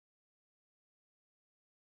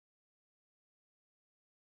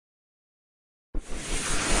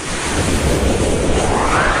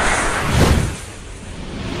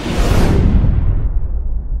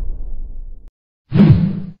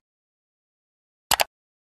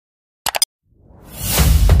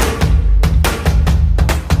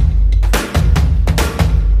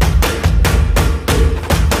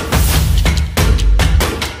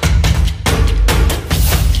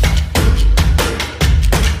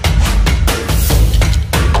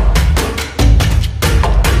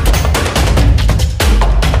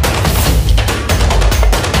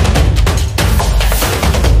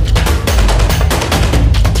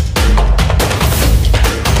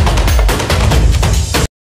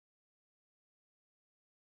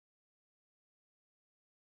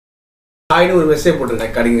ஹாய்னு ஒரு மெசேஜ்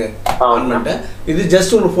போட்டிருக்கேன் கடிங்க ஆன் பண்ணிட்டேன். இது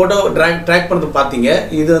ஜஸ்ட் உங்களுக்கு ஃபோட்டோ ட்ராக் பண்ணுறது பார்த்தீங்க.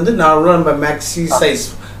 இது வந்து நார்மலாக நம்ம மேக்ஸி சைஸ்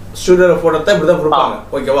ஸ்டூடியோட ஃபோட்டோ தான் இப்படி தான் கொடுப்பாங்க.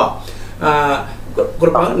 ஓகேவா?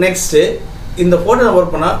 கொடுப்பாங்க. நெக்ஸ்ட்டு இந்த ஃபோட்டோ நான்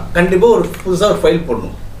ஒர்க் பண்ணால் கண்டிப்பாக ஒரு புதுசாக ஒரு ஃபைல்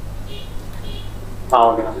போடணும்.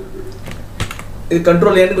 இது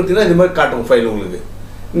கண்ட்ரோல் ஏன்னு கொடுத்தீங்கன்னா இது மாதிரி காட்டும் ஃபைல் உங்களுக்கு.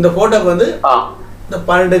 இந்த ஃபோட்டோக்கு வந்து இந்த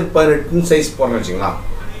 12x18 சைஸ் போடுறேன்னு வச்சுங்களா.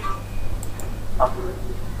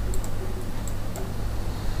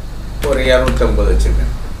 ஒரு 250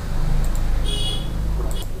 வச்சுருக்கேன்.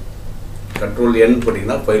 கண்ட்ரோல் என்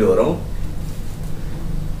போட்டிங்கன்னா ஃபைல் வரும்.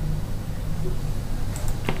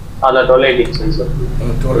 அதில்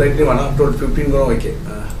 1280 வேணாம், 1215 கூட ஓகே.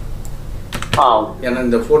 ஏன்னா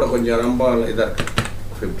இந்த ஃபோட்டோ கொஞ்சம் ரொம்ப இதாக இருக்கு.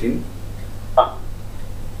 15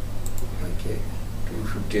 ஓகே.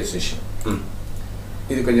 250 செஷன்.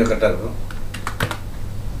 இது கொஞ்சம் கரெக்டாக இருக்கும்.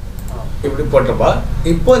 இப்படி போட்டப்பா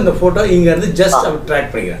இப்போ இந்த ஃபோட்டோ இங்கேருந்து ஜஸ்ட் அப்படி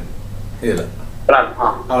ட்ராக் பண்ணிக்கிறேன். இதில்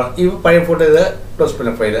இப்போ பழைய ஃபோட்டோ இதை க்ளோஸ்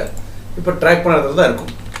பண்ண ஃபைலை இப்போ ட்ராக் பண்ணுறது தான்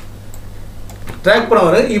இருக்கும். ட்ராக் பண்ண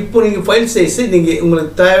வர இப்போ நீங்கள் ஃபைல் சைஸு நீங்கள்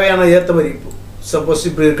உங்களுக்கு தேவையான ஏற்ற மாதிரி இப்போ சப்போஸ்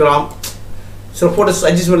இப்படி இருக்கலாம். சில ஃபோட்டோஸ்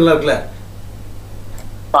அட்ஜஸ்ட்மெண்ட்லாம் இருக்குல்ல.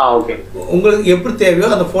 ஓகே. உங்களுக்கு எப்படி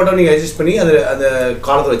தேவையோ அந்த ஃபோட்டோ நீங்கள் அட்ஜஸ்ட் பண்ணி அதை அந்த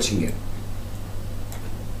காலத்தை வச்சுங்க.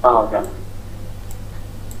 ஓகே.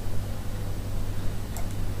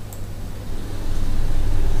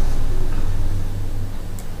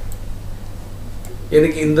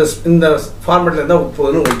 எனக்கு இந்த ஃபார்மேட்டில் இருந்தால்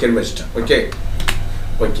போதுன்னு ஓகேன்னு வச்சுட்டேன். ஓகே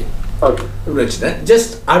ஓகே ஓகே இப்படி வச்சுட்டேன்.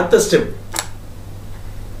 ஜஸ்ட் அடுத்த ஸ்டெப்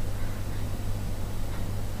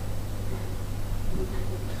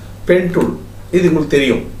பென் டூல். இது உங்களுக்கு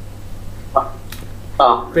தெரியும்.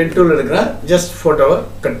 பென் டூல் எடுக்கிறேன். ஜஸ்ட் ஃபோட்டோவை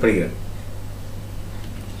கட் பண்ணிக்கிறேன்.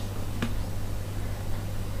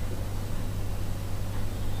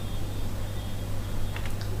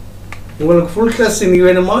 உங்களுக்கு ஃபுல் கிளாஸ் இன்னைக்கு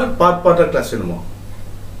வேணுமா, பார்ட்டாக கிளாஸ் வேணுமா?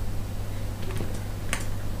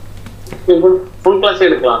 ஃபுல் கிளாஸ்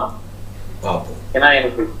எடுக்கலாம் பார்ப்போம். ஏன்னா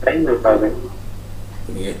எனக்கு டைம் இருக்காது.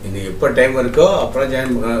 இன்னைக்கு எப்போ டைம் இருக்கோ அப்புறம்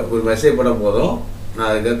ஜாயின் ஒரு மெசேஜ் பண்ண போதும். நான்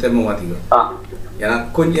அதுக்காக திரும்ப மாற்றிக்குவேன். ஏன்னா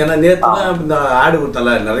கொஞ்சம் ஏன்னா நேற்று தான் இந்த ஆடு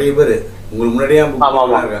கொடுத்தால நிறைய பேர் உங்களுக்கு முன்னாடியே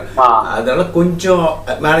இருக்கேன். அதனால கொஞ்சம்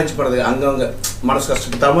மேனேஜ் பண்ணுறதுக்கு அங்கங்கே மனசு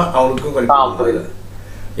கஷ்டப்படாம அவங்களுக்கும் கொஞ்சம்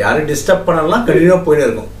யாரும் டிஸ்டர்ப் பண்ணலாம் கண்டினியூவாக போயிட்டே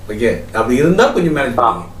இருக்கும். ஓகே அப்படி இருந்தால் கொஞ்சம் மேனேஜ்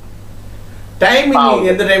பண்ணுங்க. டைமிங்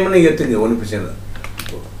எந்த டைம்னு நீங்கள் எடுத்துங்க, ஒன்றும் பிரச்சனை இல்லை.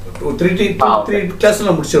 3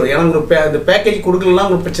 கிளாஸில் முடிச்சிடும். ஏன்னா உங்களுக்கு அந்த பேக்கேஜ் கொடுக்கலாம்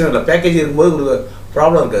உங்களுக்கு பிரச்சனை இல்லை. பேக்கேஜ் இருக்கும்போது உங்களுக்கு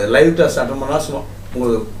ப்ராப்ளம் இருக்காது. லைவ் கிளாஸ் அட்டன் பண்ணால் சும்மா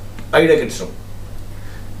உங்களுக்கு ஐடியா கிடைச்சிடும்.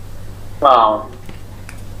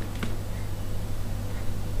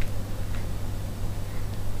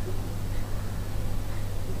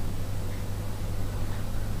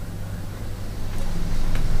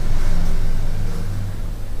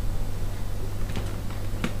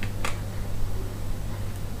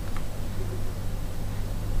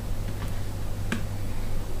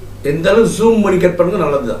 எந்த அளவு ஜூம் பண்ணி கட் பண்ணுங்க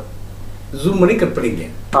நல்லதுதான். ஜூம் பண்ணி கட் பண்ணிக்க.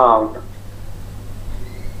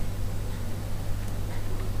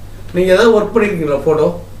 நீங்க ஏதாவது ஒர்க் பண்ணிருக்கீங்களா? போட்டோ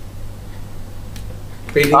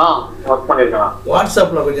ஒர்க் பண்ணிருக்கேன்.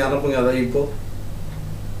 வாட்ஸ்அப்ல கொஞ்சம் அனுப்புங்க. அதான் இப்போ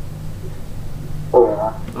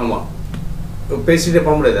ஆமா பேசிட்டே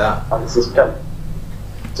பண்ண முடியாதா? சிஸ்டம்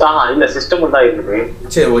இல்ல சிஸ்டம் தான் இருக்குது.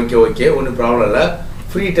 சரி ஓகே ஓகே ஒன்றும் ப்ராப்ளம் இல்லை.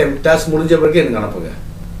 ஃப்ரீ டைம் டாஸ்க் முடிஞ்ச பிறகு எனக்கு அனுப்புங்க.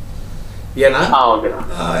 ஏன்னா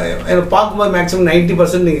எனக்கு பார்க்கும்போது மேக்ஸிமம்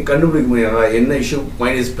 90% நீங்கள் கண்டுபிடிக்க முடியாது என்ன இஷ்யூ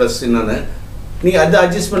மைனஸ் ப்ளஸ் என்னன்னு. நீங்கள் அதை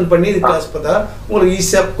அட்ஜஸ்ட்மெண்ட் பண்ணி இது கிளாஸ் பார்த்தா உங்களுக்கு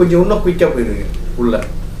ஈஸியாக கொஞ்சம் இன்னும் குயிக்காக போயிடுவீங்க. உள்ள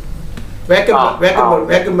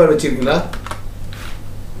வேக்கம் பேர் வச்சுருக்கீங்களா?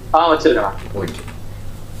 வச்சுருக்கேன். ஓகே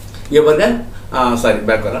இங்கே பாருங்க. சாரி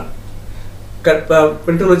பேக் வரேன். கட்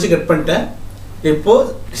பென்டூல் வச்சு கட் பண்ணிட்டேன். இப்போது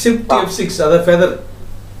ஷிஃப்ட் F6 அதாவது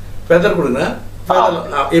ஃபெதர் கொடுங்க. ஃபெதர்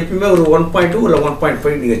எப்பயுமே ஒரு 1.2 இல்லை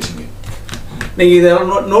 1.5 நீங்கள் வச்சுங்க. நீங்கள்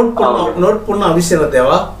இதெல்லாம் நோட் பண்ண அவசியம் இல்லை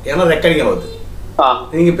தேவை. ஏன்னா ரெக்கார்டிங் ஆகுது.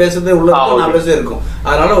 நீங்கள் பேசுறது உள்ள இருக்கும், நான் பேசுறது இருக்கும்.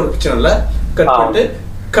 அதனால ஒரு பிரச்சனை இல்லை. கட் பண்ணிட்டு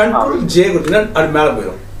கண்ட்ரோல் J கொடுத்தீங்கன்னா அது மேலே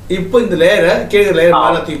போயிடும். இப்போ இந்த லேயரை கீழே லேயர்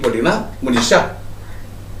மேலே தூக்கி போட்டிங்கன்னா முடிச்சா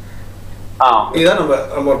இதுதான்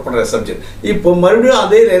நம்ம ஒர்க் பண்ணுற சப்ஜெக்ட். இப்போ மறுபடியும்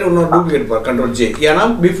அதே லேயர் இன்னொரு டூப்ளிகேட் பார்க்க கண்ட்ரோல் J. ஏன்னா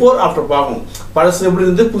பிஃபோர் ஆஃப்டர் பார்க்கணும். பழசு எப்படி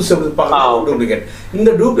இருந்து புதுசு எப்படி பார்க்கலாம் டூப்ளிகேட். இந்த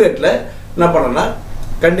டூப்ளிகேட்டில் என்ன பண்ணோன்னா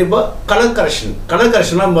கண்டிப்பாக கலர்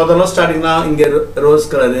கரெக்ஷன்னா முதல்ல ஸ்டார்டிங்னா இங்கே ரோஸ்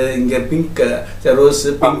கலரு, இங்கே pink rose,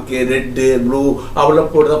 pink, red, blue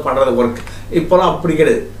அப்படிலாம் போட்டு தான் பண்ணுறது ஒர்க். இப்போலாம் அப்படி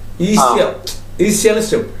கிடையாது. ஈஸியான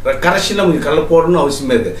ஸ்டெப். கரெக்ஷனில் உங்களுக்கு கலர் போடணும்னு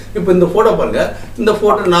அவசியமே இருக்குது. இப்போ இந்த ஃபோட்டோ பாருங்கள். இந்த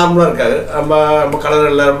ஃபோட்டோ நார்மலாக இருக்காது. நம்ம கலர்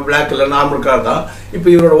இல்லை, பிளாக் இல்லை, நார்மல் கலர் தான். இப்போ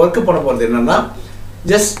இவரோட ஒர்க்கு பண்ண போகிறது என்னென்னா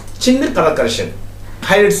ஜஸ்ட் சின்ன கலர் கரெக்ஷன்.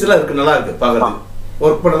 ஹைலைட்ஸ்லாம் இருக்குது, நல்லா இருக்குது பார்க்குறது.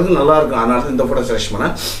 ஒர்க் பண்ணுறதுக்கு நல்லா இருக்கும். அதனால இந்த ஃபோட்டோ செலக்ட்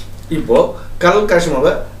பண்ணேன். இப்போது கலர்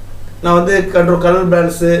கரெக்ஷன் நான் வந்து கலர்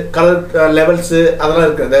பிராண்ட்ஸு கலர் லெவல்ஸு அதெல்லாம்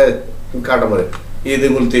இருக்கிறத காட்ட மாதிரி இது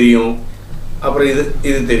உங்களுக்கு தெரியும், அப்புறம்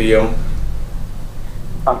இது தெரியும்,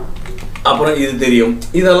 அப்புறம் இது தெரியும்.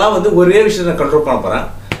 இதெல்லாம் வந்து ஒரே விஷயத்தை நான் கண்ட்ரோல் பண்ண போகிறேன்.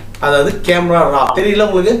 அதாவது கேமரா ரா தெரியல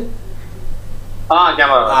உங்களுக்கு?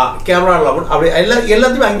 கேமரா ரா அப்படி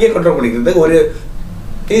எல்லாத்தையுமே அங்கேயே கண்ட்ரோல் பண்ணிக்கிறது ஒரு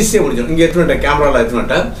ஈஸியாக முடிஞ்சிடும். இங்கே எடுத்துட்டேன் கேமராவில்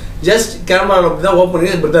எடுத்துட்டேன். ஜஸ்ட் கேமராவில் அப்படி தான் ஓப்பன்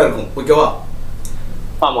பண்ணி இப்படி தான் இருக்கும். ஓகேவா?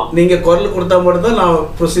 நீங்கள் குரல் கொடுத்தா மட்டும் தான் நான்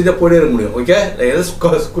ப்ரொசீஜர் போயிட்டே இருக்க முடியும். ஓகே,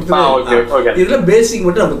 கொடுத்து இதில் பேசிக்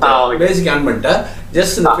மட்டும் நம்ம பேசிக் ஆன் பண்ணிட்டேன்.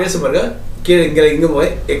 ஜஸ்ட் இந்த பேச பாருங்க கீழே இங்கே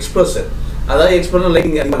போய் எக்ஸ்ப்ளோசர், அதாவது எக்ஸ்ப்ளோர்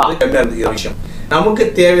லைட்டிங் கம்மியாக இருக்குது. இது விஷயம் நமக்கு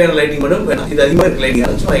தேவையான லைட்டிங் மட்டும் வேணும். இது அதிகமாக இருக்க லைட்டிங்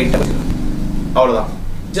அவ்வளோதான்.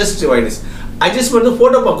 ஜஸ்ட் வைட்னஸ் அட்ஜஸ்ட் பண்ணி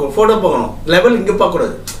ஃபோட்டோ பார்க்கணும். லெவல் இங்கே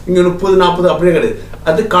பார்க்கக்கூடாது. இங்கே 30 40 அப்படியே கிடையாது.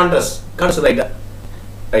 அது கான்ட்ராஸ்ட்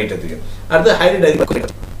ரைட் அதுக்கு அடுத்து ஹைலைட்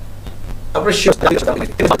அதிகமாக. அப்புறம்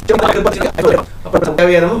அப்புறம்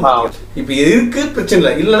தேவையான இப்போ இருக்கு பிரச்சனை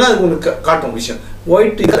இல்லை, இல்லைன்னா அது உங்களுக்கு காட்டும் விஷயம்.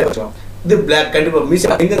 ஒயிட் இது பிளாக் கண்டிப்பாக மிஸ்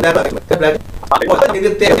லைட்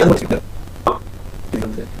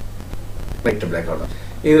பிளாக் ஆகும்.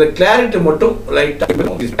 இதில் கிளாரிட்டி மட்டும்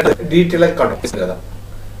லைட்டாக டீட்டெயிலாக காட்டும்.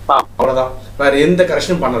 அவ்வளோதான், வேற எந்த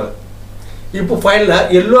கரெக்ஷனும் பண்ணல. இப்போ ஃபைனல்ல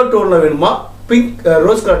எல்லோ டோன்ல வேணுமா பிங்க்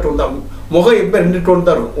ரோஸ் கலர் டோன் தான். முகம் எப்போ 2 டோன்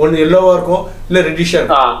தான் இருக்கும். ஒன்று எல்லோவா இருக்கும், இல்லை ரெட்டிஷா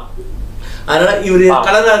இருக்கும். அதனால இவர்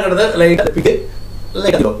கலராக இருக்கிறத லைட்டா பிங்க்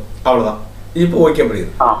அவ்வளோதான். இப்போ ஓகே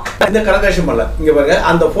பண்ணிடுது. இந்த கலர் கரெக்ஷன் பண்ணல. இங்க பாருங்க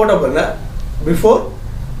அந்த போட்டோ பாருங்க, பிஃபோர்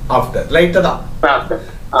ஆஃப்டர் லைட்டாக தான்.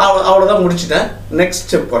 அவ்வளோதான் முடிச்சுட்டேன். நெக்ஸ்ட்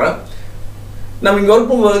ஸ்டெப் போகிறேன். நம்ம இங்கே ஒர்க்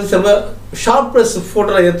பண்ணும்போது சில ஷார்ப்னஸ்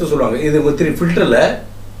ஃபோட்டோலாம் எடுத்து சொல்லுவாங்க. இது 3 ஃபில்டரில்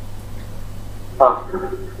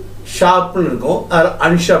ஷார்ப்னு இருக்கும்,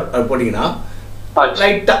 அன்ஷார்ப் போட்டிங்கன்னா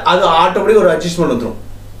லைட்டாக அது ஆட்டோமேட்டிக் ஒரு அட்ஜஸ்ட்மெண்ட் வந்துடும்.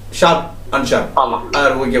 ஷார்ப் அன்ஷார்ப்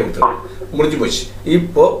ஓகே கொடுத்துருவோம், முடிஞ்சு போச்சு.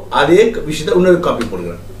 இப்போ அதே விஷயத்தை இன்னொரு காப்பி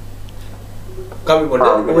போடுகிறேன். காப்பி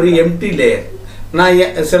போட்டு ஒரு எம்டி லேயர்.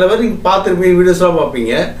 நான் சில பேர் நீங்கள் பார்த்துருப்பீங்க, வீடியோஸ்லாம்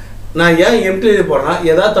பார்ப்பீங்க. நான் ஏன் எம்டி லேயர் போடுறேன்னா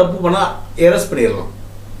ஏதாவது தப்பு பண்ணால் எரஸ் பண்ணிடலாம்.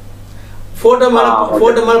 ஃபோட்டோ மேலே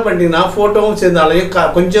பண்ணிட்டீங்கன்னா ஃபோட்டோவும் சேர்ந்தாலையும்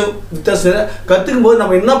கொஞ்சம் வித்தியாசம் கற்றுக்கும் போது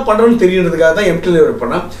நம்ம என்ன பண்ணுறோம்னு தெரியுறதுக்காக தான் எம்டி லேயர்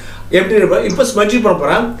பண்ணேன். எம்டி லேயர் இப்போ ஸ்மட்ஜி பண்ண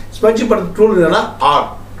போகிறேன். ஸ்மட்ஜி பண்ணுற டூல் என்னன்னா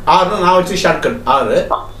ஆர்னா நான் வச்சு ஷார்ட்கட் 6.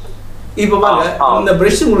 இப்போ பாருங்க இந்த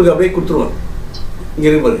ப்ரஷ் உங்களுக்கு அப்படியே கொடுத்துருவேன். இங்கே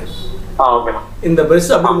இருக்கு பாருங்க, இந்த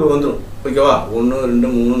ப்ரஷ் அப்படியே உங்களுக்கு வந்துடும். ஓகேவா? 1 2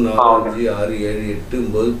 3 4 5 6 7 8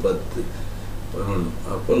 9 10 11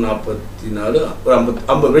 அப்போ 44 ஒரு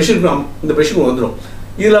 50 ப்ரஷ் இருக்கும். இந்த ப்ரஷ்ஷுக்கு வந்துடும்.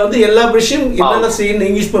 இதில் வந்து எல்லா ப்ரஷ்ஷும் என்னென்ன செய்யணும்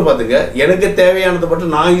நீங்கள் யூஸ் பண்ணி பார்த்துங்க. எனக்கு தேவையானதை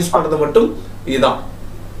மட்டும் நான் யூஸ் பண்ணுறது மட்டும் இதுதான்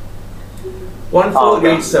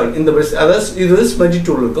 1487 இந்த ப்ரஷ். அதாவது இது ஸ்மட்ஜி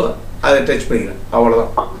டூல் இருக்கும், அதை டச் பண்ணிக்கிறேன்.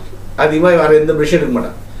 அவ்வளோதான். அதிகமாக வேறு எந்த ப்ரஷ்ஷும் எடுக்க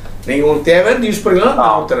மாட்டேன். நீங்கள் உங்களுக்கு தேவையான யூஸ் பண்ணிக்கலாம்,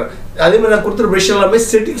 நான் கொடுத்துறேன். அதே மாதிரி நான் கொடுத்துற ப்ரஷ் எல்லாமே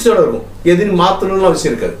செட்டிங்ஸோட இருக்கும். எதுன்னு மாற்றணும்னு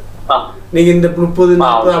அவசியம் இருக்காது. நீங்கள் இந்த 30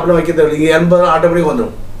 40 அப்படி வைக்க தேவை. இங்கே 80 ஆட்டோமேட்டிக்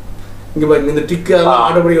வந்துடும். இங்கே பாருங்க இந்த டிக்கு அதெல்லாம்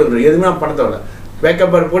ஆட்டோமேட்டிக் வந்துடும். எதுவுமே நான் பண்ண தேவையில்ல.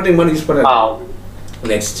 பேக்கப் போட்டு நீங்கள் மாதிரி யூஸ் பண்ண.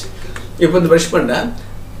 நெக்ஸ்ட் இப்போ இந்த ப்ரஷ் பண்ணிட்டேன்.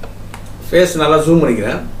 ஃபேஸ் நல்லா ஜூம்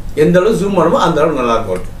பண்ணிக்கிறேன். எந்த அளவு ஜூம் பண்ணுமோ அந்த அளவு நல்லா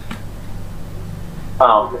இருக்கும்.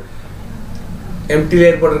 எம்டி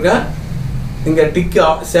லேயர் போட்டிருக்கேன். இங்கே டிக்கு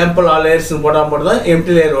சாம்பிள் ஆல் லேயர்ஸ் போட்டால் மட்டும் தான்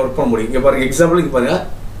எம்டி லேயர் ஒர்க் பண்ண முடியும். இங்கே பாருங்க எக்ஸாம்பிள் இங்கே பாருங்க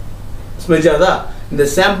ஸ்மெஜ் ஆகுதா? இந்த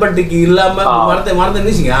சாம்பிள் டிக்கு இல்லாமல் மரத்தை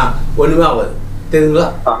நினைச்சிங்க ஒன்றுமே ஆகாது. தெரியுங்களா?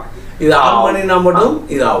 இது ஆன் பண்ணினா மட்டும்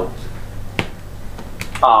இது ஆகும்.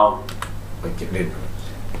 ஓகே,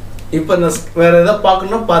 இப்போ இந்த வேறு எதாவது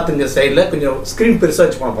பார்க்கணுன்னா பார்த்துங்க. சைடில் கொஞ்சம் ஸ்க்ரீன் பெருசாக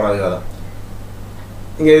வச்சு பண்ண போகிறாங்க. அதான்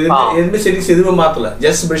இங்கே எதுவுமே செட்டிங்ஸ் எதுவுமே மாற்றலை.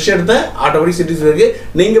 ஜஸ்ட் ப்ரஷ் எடுத்தேன், ஆட்டோமேட்டிக் செட்டிங்ஸ் இருக்குது.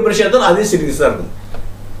 நீங்கள் ப்ரஷ் எடுத்தாலும் அதே செட்டிங்ஸ் தான் இருக்கும்.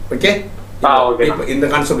 ஓகே, இப்போ இந்த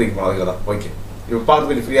கான்செப்ட் இருக்கு போகிறோம். அதுதான் ஓகே. இப்போ பார்த்து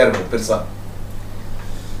கொஞ்சம் ஃப்ரீயாக இருக்கும் பெருசாக.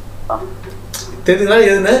 தெரியுதுங்களா?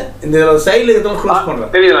 எதுன்னு இந்த சைடில் இதெல்லாம் க்ளோஸ்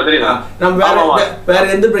பண்ணுறேன். நம்ம வேற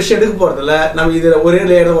எந்த ப்ரஷ் எடுக்க போகிறதில்ல. நம்ம இதில் ஒரே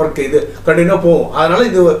லேயர் தான் ஒர்க். இது கண்டினியூவாக போகும். அதனால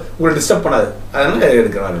இது உங்களுக்கு டிஸ்டர்ப் பண்ணாது. அதனால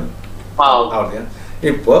எடுக்கிறாங்க. அவ்வளோ.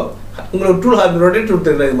 இப்போ உங்களுக்கு டூல் ஹார்ட் ரொட்டேட் டூல்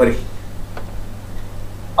தெரியல இது மாதிரி.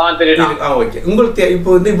 ஓகே, உங்களுக்கு இப்போ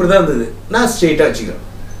வந்து இப்படி தான் இருந்தது. நான் ஸ்ட்ரெயிட்டாக வச்சுக்கிறேன்.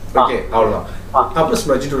 ஓகே, அவ்வளோதான். அப்புறம்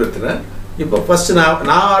ஸ்மட்ஜ் டூல் எடுத்துக்கிறேன். இப்போ ஃபர்ஸ்ட்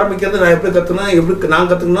நான் ஆரம்பிக்கிறது நான் எப்படி கற்றுக்கணும், எப்படி நான்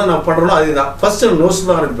கற்றுக்கணும் நான் பண்ணுறோம் அதுதான். ஃபர்ஸ்ட் நான் நோஸ்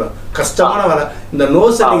தான் ஆரம்பிப்பேன். கஷ்டமான வேலை. இந்த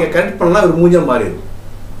நோஸை நீங்கள் கரெக்ட் பண்ணலாம், ஒரு மூஞ்சம் மாறிடும்.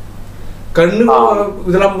 கண்ணு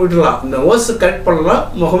இதெல்லாம் விட்டுலாம். இந்த நோஸ் கரெக்ட் பண்ணலாம்,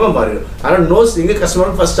 முகமே மாறிடும். அதனால் நோஸ் இங்கே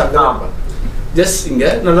கஷ்டமான ஃபர்ஸ்ட் அங்கே தான் இருப்பேன். ஜஸ்ட் இங்கே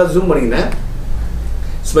நல்லா ஜூம் பண்ணிக்கினேன்.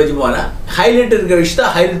 ஸ்மட்ஜ் போனேன். ஹைலைட் இருக்கிற விஷயத்தை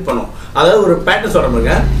ஹைலைட் பண்ணும். அதாவது ஒரு பேட்டர்ன்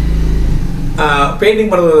சொல்கிறோமுங்க.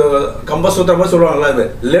 பெயிண்டிங் பண்ணுறது கம்பஸ் சுற்றுற மாதிரி சொல்லுவாங்களா? அது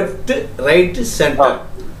left right centre,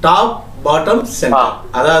 top bottom centre.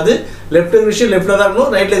 அதாவது லெஃப்ட் இருக்கிற விஷயம் லெஃப்டில் தான்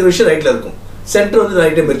இருக்கணும், ரைட்டில் இருக்கிற விஷயம் ரைட்டில் இருக்கும். சென்டர் வந்து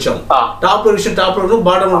ரைட்டே மிச்சம். டாப்ல விஷயம் டாப்ல இருக்கணும்,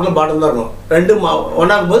 பாட்டம் இருக்கணும், பாட்டம் தான் இருக்கும். ரெண்டும்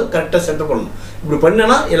ஒன்றாகும் போது கரெக்டாக சென்டர் பண்ணணும். இப்படி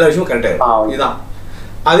பண்ணனா எல்லா விஷயமும் கரெக்டாக இருக்கும். இதுதான்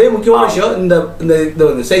அதே முக்கியமான விஷயம். இந்த இந்த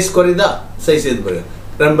இந்த சைஸ் குறையுதா, சைஸ் இது பாருங்க.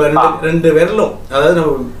 நம்ம ரெண்டு விரலும், அதாவது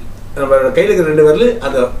நம்ம கையில் இருக்கிற ரெண்டு விரல்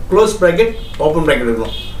அந்த க்ளோஸ் ப்ராக்கெட் ஓப்பன் ப்ராக்கெட்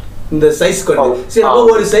இருக்கணும். இந்த சைஸ் குறையுது. சரி,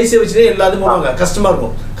 நம்ம ஒரு சைஸை வச்சுட்டு எல்லாத்தையும் போடுவாங்க, கஷ்டமா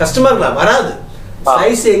இருக்கும். கஷ்டமா இருக்கலாம், வராது.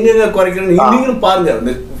 சைஸ் எங்கெங்க குறைக்கணும் நீங்களும்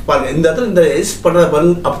பாருங்க. பாருங்க இந்த இடத்துல இந்த சைஸ் பண்ணுறது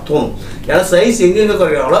பண்ணு அப்போ தோணும். ஏன்னா சைஸ் எங்கெங்க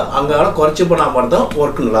குறைக்கிறாங்களோ அங்கே குறைச்சி பண்ணால் மட்டும் தான்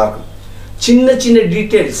ஒர்க் நல்லா இருக்கும். சின்ன சின்ன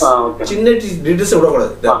டீட்டெயில்ஸ்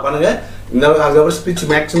விடக்கூடாது. பாருங்க இந்த அதுக்கப்புறம் ஸ்பீச்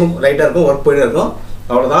மேக்ஸிமம் ரைட்டாக இருக்கும், ஒர்க் போயிட்டே இருக்கும்.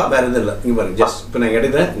 அவ்வளோதான், வேற எதுவும் இல்லை. இங்கே பாருங்க, ஜஸ்ட் இப்போ நான்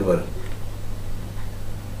எடுக்கிறேன். இங்கே பாருங்க,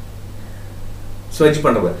 ஸ்மஜ்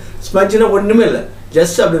பண்ணுறேன். ஸ்மஜ்னா ஒன்றுமே இல்லை,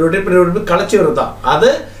 ஜஸ்ட் அப்படி ரொட்டேட் பண்ணி களைச்சி வரும் தான்.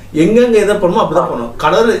 அதை எங்கெங்கே எதை பண்ணணுமோ அப்படி தான் பண்ணணும்.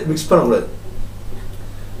 கலர் மிக்ஸ் பண்ணக்கூடாது.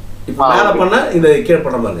 இப்போ மேலே பண்ண இந்த கீழே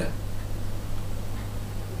பண்ண பாருங்க.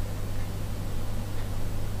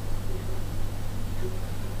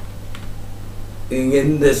 இங்கே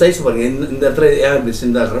இந்த சைஸ் பாருங்க, இந்த இடத்துல ஏன் இப்படி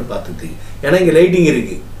சிந்தாக்குறேன்னு பார்த்துக்கிட்டீங்க. ஏன்னா இங்கே லைட்டிங்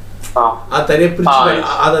இருக்கு, அது தனியாக பிரிச்சு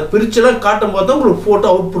அதை பிரிச்சுலாம் காட்டும் போது தான் உங்களுக்கு ஃபோட்டோ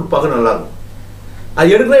அவுட்புட் பார்க்க நல்லா இருக்கும்.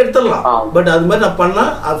 அது எடுக்கலாம் எடுத்துடலாம், பட் அது மாதிரி நான்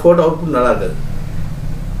பண்ணால் அது ஃபோட்டோ அவுட்புட் நல்லா இருக்காது.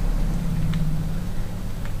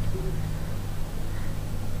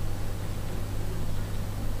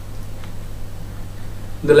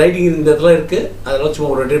 இந்த லைட்டிங் இந்த இடத்துல இருக்குது, அதெல்லாம்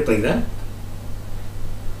சும்மா ஒரு ரொட்டேட் பண்ணிக்கிறேன்.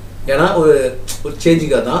 ஏன்னா ஒரு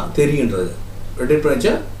சேஞ்சுக்காக தான் தெரியுன்றது. ரொட்டேட் பண்ணி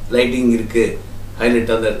வச்சா லைட்டிங் இருக்குது,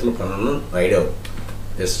 ஹைலைட் அந்த இடத்துல பண்ணணும்னு ஐடியா வரும்.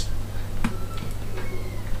 எஸ்,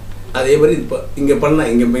 அதே மாதிரி இப்போ இங்கே பண்ண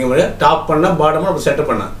இங்கே டாப் பண்ணால் பாட்டமாக அப்போ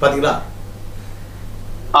செட்டப் பண்ணேன் பார்த்தீங்களா?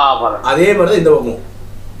 அதே மாதிரி தான் இந்த பக்கம்.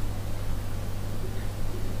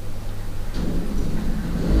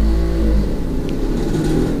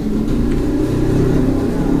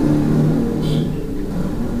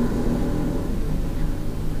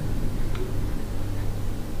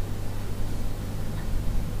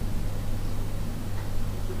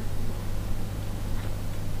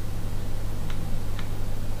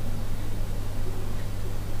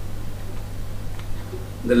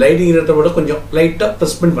 இந்த லைட்டிங் இடத்த விட கொஞ்சம் லைட்டாக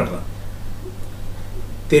ப்ரெஸ் பண்ணி பண்ணுறேன்,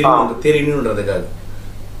 தெரியணுன்றதுக்காக.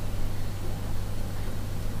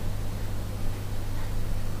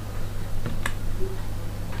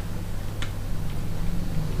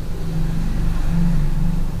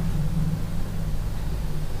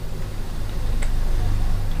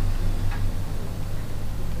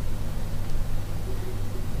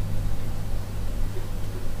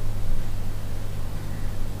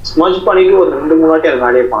 ஸ்மஜ் பண்ணிட்டு ஒரு 2-3 வாட்டி அது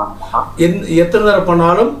மேலேயே பண்ணலாம். எத்தனை தடவை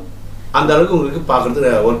பண்ணாலும் அந்த அளவுக்கு உங்களுக்கு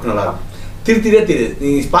பார்க்கறதுக்கு ஒர்க் நல்லா இருக்கும். திருத்திலே தெரியுது,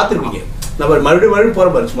 நீங்கள் பார்த்துருப்பீங்க. நம்ம மறுபடியும்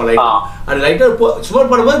போகிற மாதிரி சும்மா லைட்டாக அது லைட்டாக சும்மா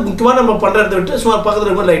பண்ணும்போது முக்கியமாக நம்ம பண்ணுற இடத்த விட்டு சும்மா பக்கத்தில்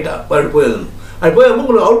இருக்கும்போது லைட்டாக மறுபடியும் போய் எழுதணும். அது போய்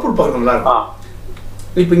உங்களுக்கு அவுட்புட் பார்க்க நல்லா இருக்கும்.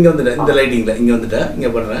 இப்போ இங்கே வந்துட்டேன், இந்த லைட்டிங்கில் இங்கே வந்துட்டேன்,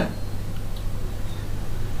 இங்கே பண்ணுறேன்.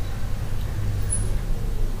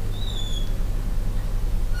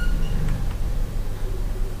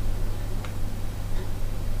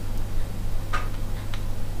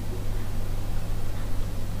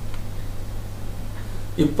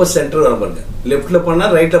 இப்போ சென்டர் வர பாருங்க. லெஃப்ட்டில்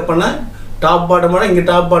பண்ணால் ரைட்டில் பண்ணால் டாப் பாட்டம் பண்ணால் இங்கே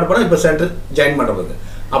டாப் பாட்டம் பண்ணால் இப்போ சென்டர் ஜாயின் பண்ண பாருங்க.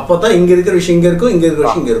 அப்போ தான் இங்கே இருக்கிற விஷயம் இங்கே இருக்கும், இங்கே இருக்கிற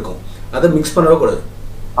விஷயம் இங்கே இருக்கும். அதை மிக்ஸ் பண்ணவே கூடாது.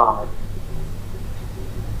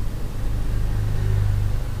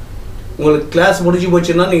 உங்களுக்கு கிளாஸ் முடிஞ்சு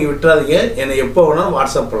போச்சுன்னா நீங்கள் விட்டுறாதீங்க. என்னை எப்போ வேணாலும்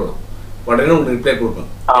வாட்ஸ்அப் பண்ணலாம், உடனே உங்களுக்கு ரிப்ளை கொடுப்பேன்.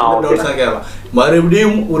 டவுட்ஸாக கேட்கலாம்.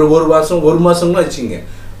 மறுபடியும் ஒரு மாதம்லாம் வச்சுங்க.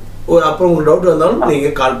 அப்புறம் உங்களுக்கு டவுட் வந்தாலும்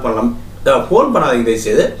நீங்கள் கால் பண்ணலாம். ஃபோன் பண்ணாதீங்க,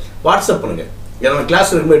 தயவுசெய்து வாட்ஸ்அப் பண்ணுங்கள். என்னோட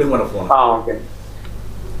கிளாஸ் இருக்கும்போது எடுக்க மாட்டேன் ஃபோன்.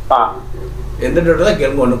 எந்த டவுட் தான்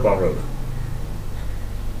கேளுங்க, ஒன்றும் ப்ராப்ளம் இல்லை.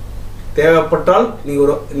 தேவைப்பட்டால்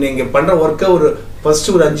நீங்கள் பண்ணுற ஒர்க்கை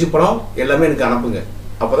ஃபஸ்ட்டு ஒரு 5 படம் எல்லாமே எனக்கு அனுப்புங்க.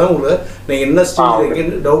 அப்போ தான் உங்களுக்கு நீங்கள் என்ன ஸ்டேஜ்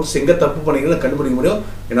இருக்குன்னு டவுட்ஸ் எங்கே தப்பு பண்ணீங்கன்னு கண்டுபிடிக்க முடியும்,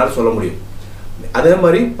 என்னால் சொல்ல முடியும். அதே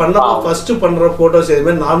மாதிரி ஃபஸ்ட்டு பண்ணுற ஃபோட்டோஸ்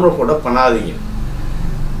எதுவுமே நார்மல் ஃபோட்டோ பண்ணாதீங்க.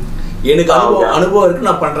 எனக்கு அனுபவம் இருக்குது,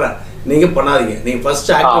 நான் பண்ணுறேன். நீங்கள் பண்ணாதீங்க. நீங்கள்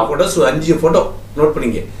first actor photos 5 photo note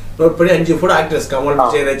பண்ணிங்க. நோட் பண்ணி 5 ஃபோட்டோ ஆக்டர்ஸ் கமல்,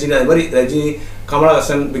 விஜய், ரஜினி, அது மாதிரி ரஜினி,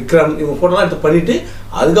 கமலஹாசன், விக்ரம் இவங்க ஃபோட்டோலாம் எடுத்து பண்ணிவிட்டு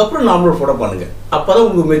அதுக்கப்புறம் நார்மல் ஃபோட்டோ பண்ணுங்கள். அப்போ தான்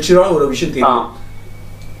உங்களுக்கு மெச்சூரான ஒரு விஷயம் தெரியும்.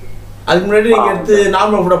 அதுக்கு முன்னாடி நீங்கள் எடுத்து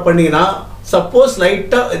நார்மல் ஃபோட்டோ பண்ணிங்கன்னா சப்போஸ்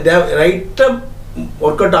ரைட்டாக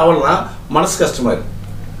ஒர்க் அவுட் ஆகலன்னா மனசு கஷ்டமாக இருக்கும்.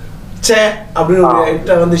 சே அப்படின்னு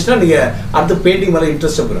ரைட்டாக வந்துச்சுன்னா நீங்கள் அடுத்த பெயிண்டிங் மேலே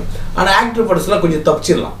இன்ட்ரெஸ்ட்டாக போயிடும். ஆனால் ஆக்டர் ஃபோட்டோஸ்லாம் கொஞ்சம்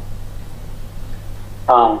தப்பிச்சிடலாம்.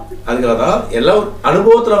 அதுக்காக தான் எல்லாம்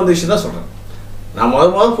அனுபவத்தில் வந்த விஷயம் தான் சொல்கிறேன். நான்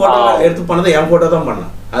முதல் ஃபோட்டோ எடுத்து பண்ணதை என் ஃபோட்டோ தான் பண்ணேன்.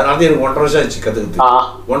 அதனால தான் எனக்கு 1.5 வருஷம் ஆச்சு கற்றுக்கிட்டு.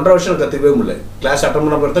 1.5 வருஷம் கற்றுக்கவே முடியல. கிளாஸ் அட்டன்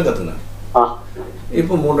பண்ண பிறகு தான் கற்றுக்கினேன்.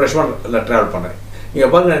 இப்போ 3 வருஷமாக ட்ராவல் பண்ணுறேன்.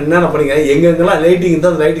 நீங்கள் பாருங்க என்னென்ன பண்ணீங்க, எங்கெங்கெல்லாம் லைட்டிங்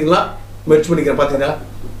இருந்தால் அந்த லைட்டிங்லாம் மெர்ச் பண்ணிக்கிறேன் பார்த்தீங்களா?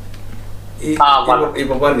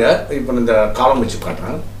 இப்போ பாருங்க, இப்போ இந்த காலம் வச்சு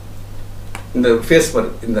காட்டுறேன். இந்த ஃபேஸ் பாரு,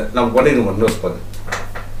 இந்த நம்ம பண்ணிடுவோம் நோஸ் பாரு,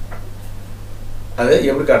 அது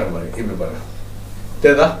எப்படி காட்டுற மாதிரி இப்படி பாருங்க,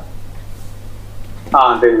 தெரியுதா?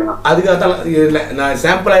 அதுக்காக தான் இல்லை, நான்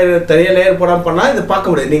சாம்பிள் தனியாக லேயர் போடாமல் பண்ணால் இதை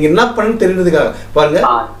பார்க்க முடியாது. நீங்கள் என்ன பண்ணுன்னு தெரியுறதுக்காக பாருங்க,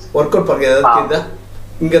 ஒர்க் அவுட் பாருங்க, ஏதாவது தெரியுதா?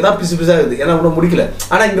 இங்கே தான் பிசு பிசாக இருக்குது, ஏன்னா ஒன்றும் முடிக்கல.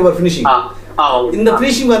 ஆனால் இங்கே ஒரு ஃபினிஷிங், இந்த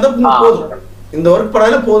ஃபினிஷிங் வந்தால் போதும், இந்த ஒர்க்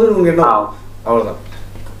பண்ணாலே போதும்னு உங்களுக்கு என்ன, அவ்வளோதான்.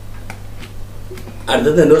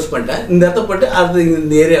 அடுத்தது நோஸ் பண்ணிட்டேன், இந்த இடத்த போட்டு அடுத்து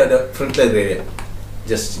இந்த ஏரியா ஃப்ரண்ட்டில் இருக்கிற ஏரியா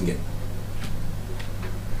ஜஸ்ட் இங்கே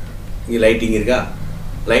லைட்டிங் இருக்கா,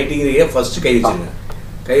 லைட்டிங் ஏரியா ஃபஸ்ட்டு கை வச்சுருங்க.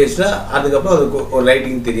 கை வச்சுட்டா அதுக்கப்புறம் அதுக்கு ஒரு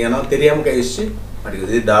லைட்டிங் தெரியும், தெரியாமல் கை வச்சு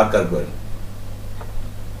அடிக்கிறது. இது டார்க்காக இருக்கும்.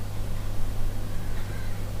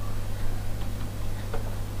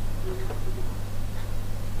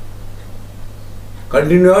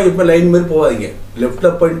 கண்டினியூவாக இப்போ லைன் மாதிரி போகாதீங்க,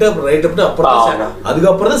 லெஃப்டில் போயிட்டு அப்புறம் ரைட்டில் போயிட்டு அப்புறம்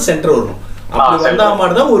அதுக்கப்புறம் தான் சென்டர் வரணும். அப்படி வந்தால்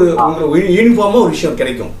மாதிரி தான் ஒரு உங்களுக்கு யூனிஃபார்மாக ஒரு விஷயம்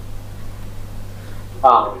கிடைக்கும்.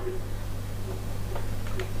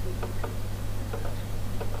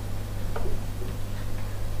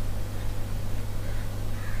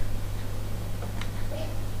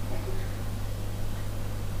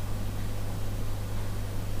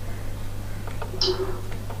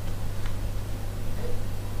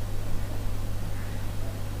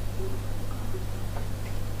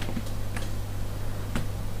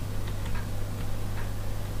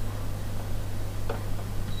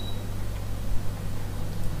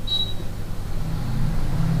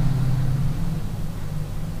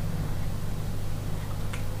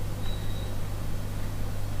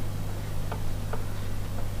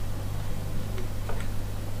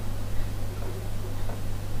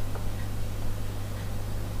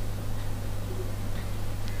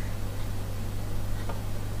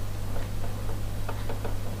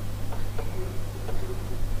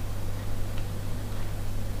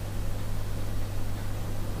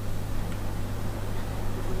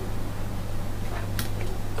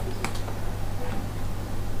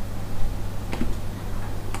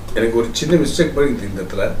 எனக்கு ஒரு சின்ன மிஸ்டேக் பண்ணிக்கிது இந்த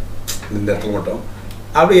இடத்துல மட்டும்.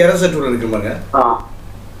 அப்படி எரச டூல் இருக்குமாங்க,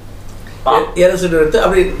 எரச டூல் எடுத்து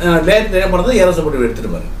அப்படி லேயர் நிறைய பண்ணது எரச போட்டு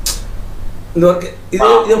எடுத்துட்டு பாருங்க. இந்த ஒர்க்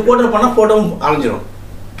இதை போட்டு பண்ணால் ஃபோட்டோவும் அலைஞ்சிடும்.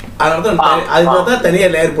 அதனால தான் அதுக்காக தான்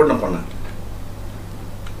தனியாக லேயர் போட்டு நான் பண்ணேன்.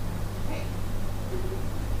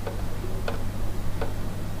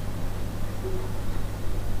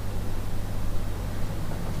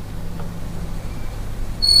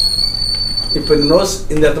 இப்போ இந்த நோஸ்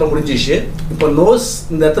இந்த இடத்துல முடிஞ்சிச்சு. இப்போ நோஸ்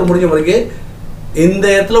இந்த இடத்துல முடிஞ்ச பிறகு இந்த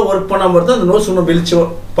இடத்துல ஒர்க் பண்ணாமல் இருந்தால் அந்த நோஸ் இன்னும்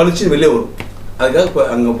பளிச்சு வெளியே வரும். அதுக்காக இப்போ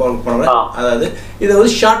அங்கே பண்ணுறேன். அதாவது இதை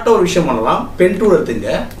வந்து ஷார்ட்டாக ஒரு விஷயம் பண்ணலாம். பென் டூல்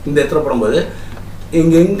எடுத்துங்க, இந்த இடத்துல பண்ணும்போது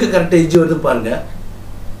இங்கே எங்கே கரெக்டாக எஜ்ஜு வருது பாருங்கள்.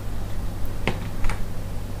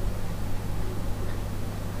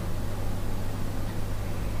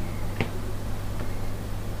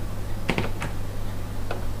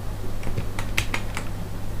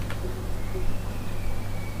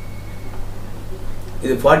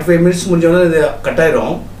 இது 45 மினிட்ஸ் முடிஞ்சோன்னா இது கட்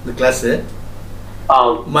ஆயிரும் இந்த கிளாஸு.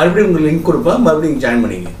 மறுபடியும் உங்களுக்கு லிங்க் கொடுப்பேன், மறுபடியும் ஜாயின்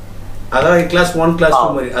பண்ணிங்க. அதான் கிளாஸ் 1 கிளாஸ்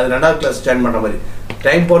 2 மாதிரி, அது 2வது கிளாஸ் ஜாயின் பண்ணுற மாதிரி.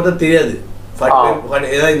 டைம் போகிறது தெரியாது.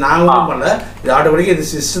 45 ஏதாவது நாங்கள் ஒன்றும் பண்ணல, இது ஆட்டோமேட்டிக்காக இது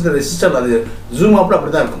சிஸ்டம் அது ஜூம் ஆப்பில்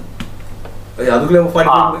அப்படி தான் இருக்கும். அதுக்குள்ளே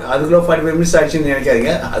 45 மினிட்ஸ் ஆயிடுச்சுன்னு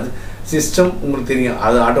நினைக்காதீங்க, அது சிஸ்டம் உங்களுக்கு தெரியும்,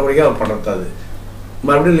 அது ஆட்டோமேட்டிக்காக பண்ணுறது. அது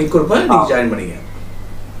மறுபடியும் லிங்க் கொடுப்பேன், நீங்கள் ஜாயின் பண்ணிங்க.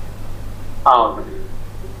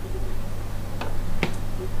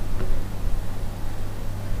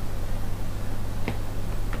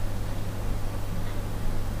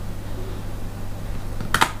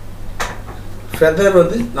 ஃபெதர்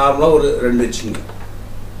வந்து நார்மலாக ஒரு 2 வச்சுங்க,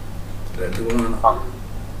 2 கூட வேணாம்,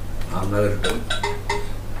 நார்மலாக இருக்கும்.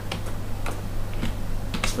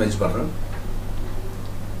 ஸ்மெச் பண்ணுறேன்,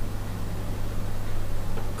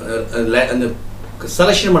 அந்த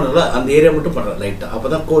செலெக்ஷன் பண்ணுறல அந்த ஏரியா மட்டும் பண்ணுறேன் லைட்டாக, அப்போ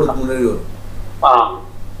தான் கோடுக்கு முன்னாடி வரும்.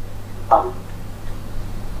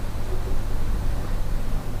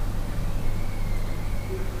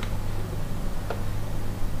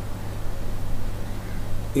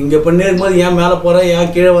 இங்கே பண்ணிருக்கும்போது ஏன் மேலே போகிறேன்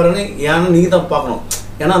ஏன் கீழே வரேன்னு ஏன்னா நீங்கள் தான் பார்க்கணும்.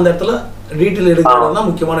 ஏன்னா அந்த இடத்துல டீட்டெயில் எடுக்கிற இடம் தான்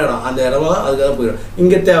முக்கியமான இடம். அந்த இடமா அதுக்காக போயிடும்.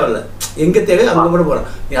 இங்கே தேவையில்லை, எங்கே தேவையோ அங்கே மட்டும் போகிறேன்.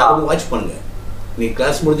 நீ அதை வாட்ச் பண்ணுங்கள். நீ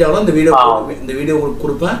கிளாஸ் முடிஞ்சாலும் இந்த வீடியோ உங்களுக்கு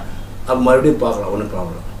கொடுப்பேன், அப்போ மறுபடியும் பார்க்கலாம், ஒன்றும்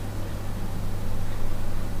ப்ராப்ளம்.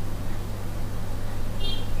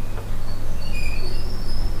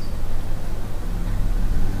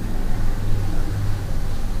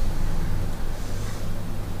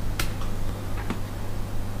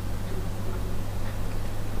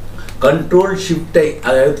 கண்ட்ரோல் ஷிஃப்டை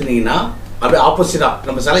அதை எடுத்துனீங்கன்னா அப்படியே ஆப்போசிட்டாக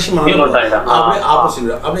நம்ம செலெக்ஷன் பண்ணலாம், அப்படியே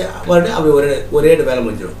ஆப்போசிட் அப்படியே மறுபடியும் அப்படி ஒரே வேலை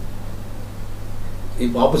முடிஞ்சிடும்.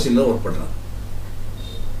 இப்போ ஆப்போசிட்டில் ஒர்க் பண்ணுறேன்.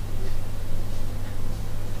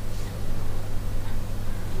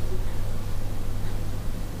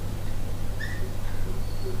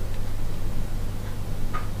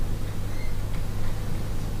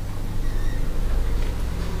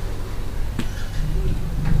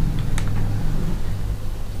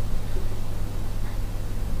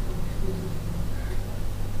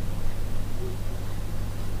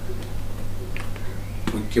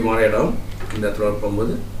 முக்கியமான இடம் இந்த இடத்துல ஒர்க்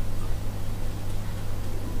பண்ணும்போது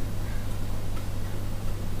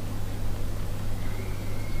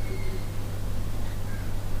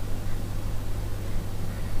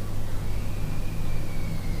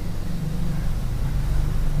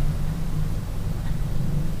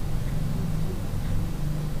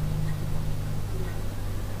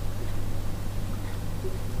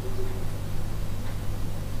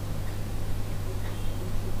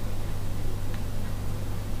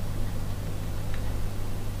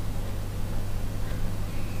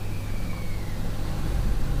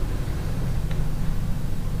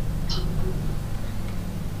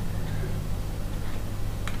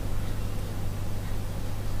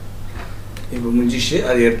இப்போ முடிஞ்சிச்சு,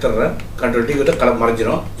 அதை எடுத்துடுறேன். கண்ட்ரோல் டி கிட்ட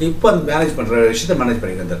மறைஞ்சிடும். இப்போ அந்த மேனேஜ் பண்ணுற விஷயத்தை மேனேஜ்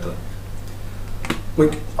பண்ணிக்க. அந்த இடத்துல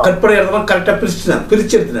கட் பண்ண இடத்துல கரெக்டாக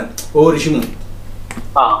பிரித்து எடுத்துனேன். ஒவ்வொரு விஷயமும்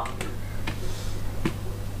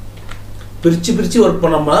பிரித்து ஒர்க்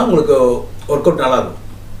பண்ணோம்னா உங்களுக்கு ஒர்க் அவுட் நல்லா இருக்கும்.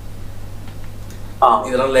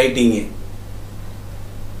 இதெல்லாம் லைட்டிங்கு,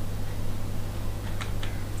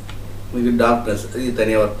 இது டார்க்னஸ், இது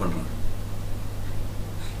தனியாக ஒர்க் பண்ணுறேன்.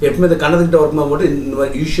 எப்பவுமே இந்த கண்ணத்துக்கிட்ட ஒர்க் பண்ண மட்டும் இந்த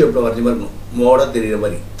மாதிரி யூ ஷேப்பில் வரைஞ்ச மாதிரி இருக்கும், மோடாக தெரிகிற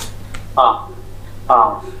மாதிரி.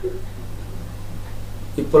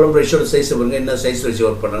 இப்போல்லாம் ப்ரெஷ்ஷோட சைஸை பாருங்க, என்ன சைஸ் வச்சு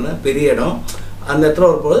ஒர்க் பண்ணேன்னா பெரிய இடம் அந்த இடத்துல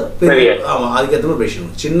ஒர்க் போது பெரிய. ஆமாம், அதுக்கேற்ற மாதிரி ப்ரெஷ்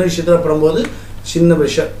வேணும். சின்ன விஷயத்தில் பண்ணும்போது சின்ன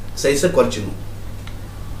ப்ரெஷ்ஷை சைஸை குறைச்சிக்கணும்.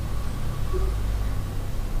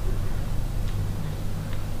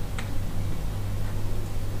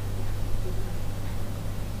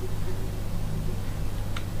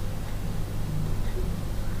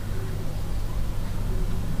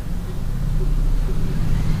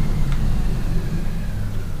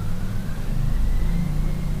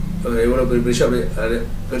 எவ்வளோ பெரிய பெருசாக அப்படியே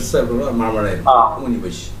பெருசாக இருக்கணும், மாமழம் முடிஞ்சு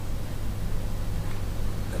போச்சு.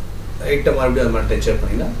 லைட்டாக மறுபடியும் அது மாதிரி டச் அப்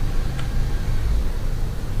பண்ணிங்கன்னா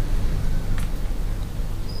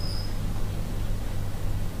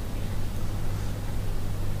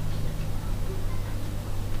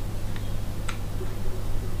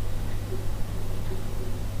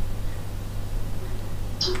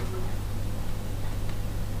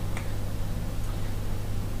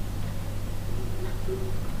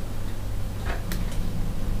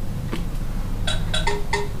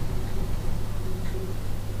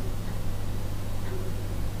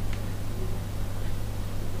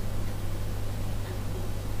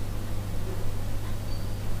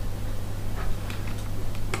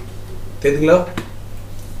தெரியுங்களா?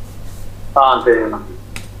 தெரியுங்கண்ணா.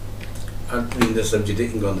 அடுத்து இந்த சப்ஜெக்ட்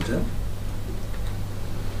இங்கே வந்துட்டு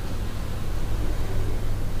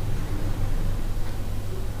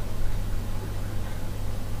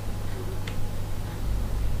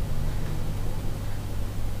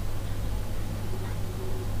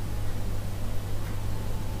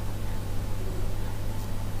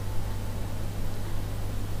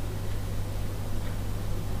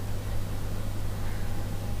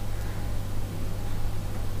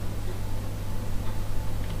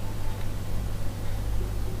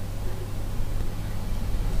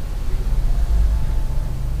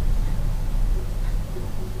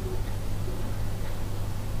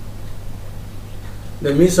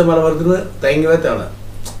இந்த மீசை மலை வருதுன்னு தயங்கவே தேவை.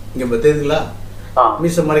 இங்கே இப்போ தெரியுதுங்களா?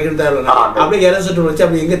 மீசை மறைக்கணும் தேவை. அப்படியே எரசெட்டு வச்சு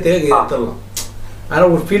அப்படி எங்கே தேவை எடுத்துடலாம்.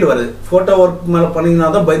 அதனால் ஒரு ஃபீல் வருது. ஃபோட்டோ ஒர்க் மேலே பண்ணிங்கன்னா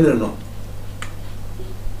தான் பயந்துடணும்.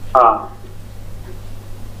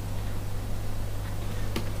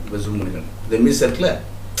 இப்போ ஜூம் பண்ணிக்கணும். இந்த மீசை இருக்குல்ல,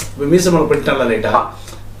 இப்போ மீசை மேலே பண்ணிட்டான்ல லைட்டாக.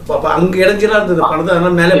 இப்போ அப்போ அங்கே இடைஞ்சலாம் இருந்தது பணத்தை,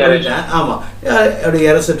 அதனால் மேலே பண்ணிட்டேன். ஆமாம், அப்படி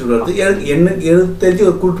எரசெட்டு வருது. என்ன தெரிஞ்சு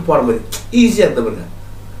ஒரு கூட்டு போகிற மாதிரி ஈஸியாக இருந்த பாருங்க.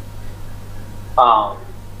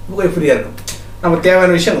 கொஞ்சம் ஃப்ரீயாக இருக்கும். நம்ம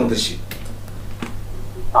தேவையான விஷயம் அங்கே வந்துருச்சு.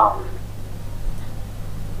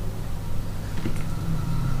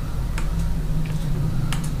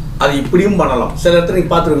 அது இப்படியும் பண்ணலாம். சில இடத்துல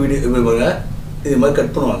நீங்கள் பார்த்துருக்க வீடியோ இது மாதிரி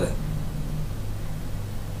கட் பண்ணுவாங்க.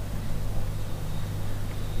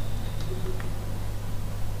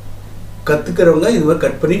 கற்றுக்கிறவங்க இது மாதிரி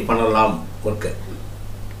கட் பண்ணி பண்ணலாம் ஒர்க்கை.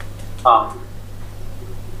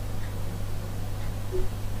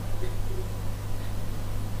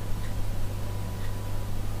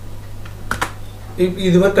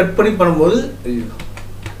 இது மாதிரி கட் பண்ணி பண்ணும்போது இது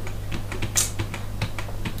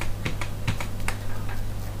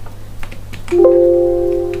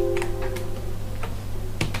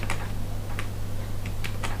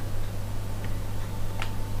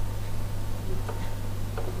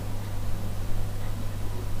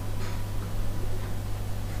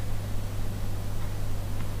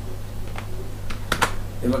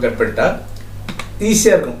மாதிரி கட் பண்ணிட்டா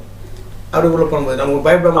ஈஸியாக இருக்கும். அப்படி உள்ள பண்ணும்போது நமக்கு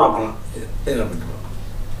பயப்படாமல் பார்க்கலாம். என்ன பண்ணிக்கலாம்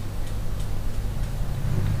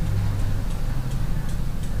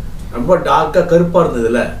ரொம்ப டார்க்காக கருப்பாக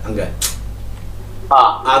இருந்ததுல அங்கே,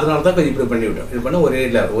 அதனால தான் கொஞ்சம் இப்படி பண்ணி விட்டோம். இது பண்ணால்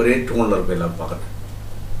ஒரே டோனில் இருக்கும் எல்லாம் பார்க்குறேன்.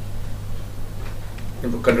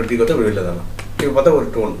 இப்போ கண்டுட்டி பார்த்தா வெளியில் தானே இப்போ பார்த்தா ஒரு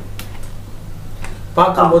டோன்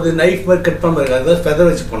பார்க்கும்போது நைஃப் மாதிரி கட் பண்ண மாதிரி அதுதான்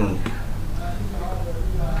ஃபெதர் வச்சு பண்ணணும்.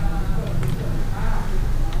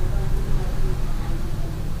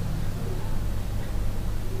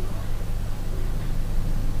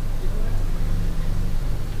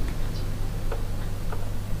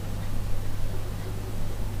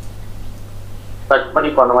 கட் பண்ணி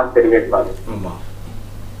பண்ண மாதிரி தெரியவே. ஆமாம்,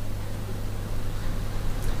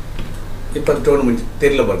 இப்போ டோன் முடிஞ்சு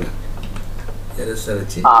தெரியல பாருங்க. எரஸை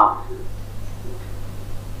வச்சு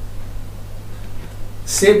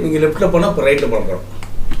சேப் நீங்கள் லெஃப்டில் போனால் இப்போ ரைட்டில் பண்ணுறோம்.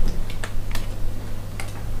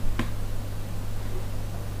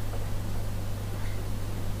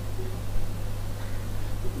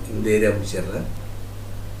 இந்த ஏரியா முடிச்சிடுறேன்.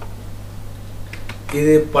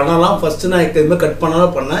 இது பண்ணலாம். ஃபஸ்ட்டு நான் இதுமாதிரி கட்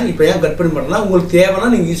பண்ணாலும் பண்ணேன். இப்போ ஏன் கட் பண்ணி பண்ணலாம், உங்களுக்கு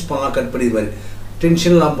தேவைன்னா நீங்கள் யூஸ் பண்ணலாம். கட் பண்ணி இது மாதிரி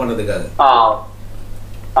டென்ஷன்லாம் பண்ணதுக்காக.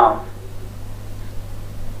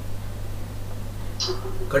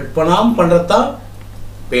 கட் பண்ணாமல் பண்ணுறது தான்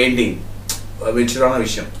பெயிண்டிங் வெச்சுடான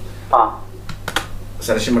விஷயம்.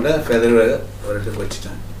 செலக்ஷன் பண்ண ஃபெதர் ஒரு இடத்துக்கு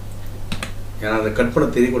வச்சுட்டேன். ஏன்னா அதை கட்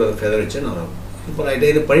பண்ண தெரியக்கூடாது. ஃபெதர் வச்சு நான் இப்போ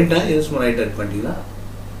ரைட்டாக இது பண்ணிட்டேன். இது சும்மா ரைட்டாக இது பண்ணிட்டீங்கன்னா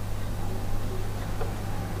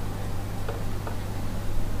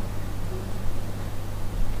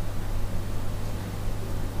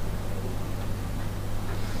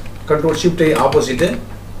கண்ட்ரோல் ஷிஃப்ட் ஆப்போசிட்டு.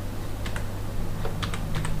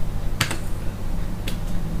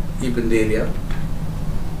 இப்போ இந்த ஏரியா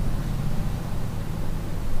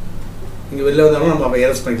இங்கே வெளில வந்தாலும் நம்ம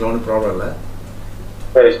எரஸ் பண்ணிக்கலாம், ஒன்றும் ப்ராப்ளம் இல்லை.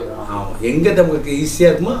 ஆமாம், எங்கே நமக்கு ஈஸியாக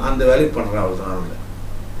இருக்குமோ அந்த வேலையை பண்ணுறேன். அவ்வளோதான். இல்லை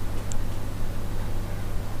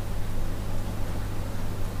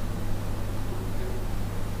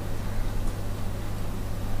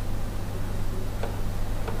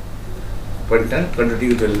பண்ணிட்டேன்.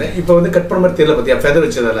 கண்டினியூ தெரியல. இப்போ வந்து கட் பண்ண மாதிரி தெரியல பார்த்தியா, ஃபெதர்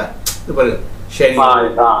வச்சதால. இது பாருங்க ஷைனிங்.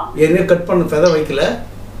 ஏற்கனவே கட் பண்ண ஃபெதர் வைக்கல,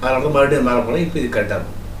 அதனால தான் மறுபடியும் மேலே போனேன். இப்போ இது கரெக்டாக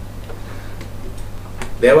இருக்கும்.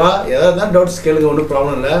 தேவா ஏதாவது தான் டவுட்ஸ் கேளுங்க, ஒன்றும்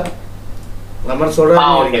ப்ராப்ளம் இல்லை. நம்ம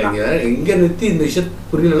சொல்கிறாங்க எங்கே நிறுத்தி இந்த விஷயம்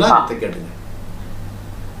புரியலன்னா அதை கேட்டுங்க.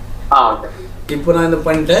 இப்போ நான் இந்த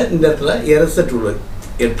பண்ணிட்டேன். இந்த இடத்துல எரஸ டூல்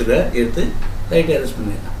எடுத்து ரைட் எரஸ்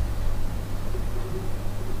பண்ணிட்டேன்.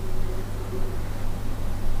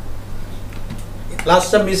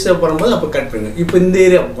 லாஸ்ட்டாக மிஸ் பண்ணும்போது அப்போ கட் பண்ணுங்க. இப்போ இந்த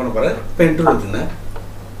ஏரியா பண்ண போகிறேன். பென் டூல் வச்சுருந்தேன்.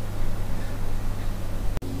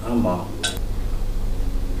 ஆமாம்,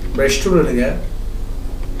 ப்ரஷ் டூல் எடுங்க.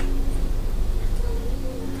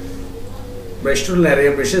 ப்ரஷ் டூல் நிறைய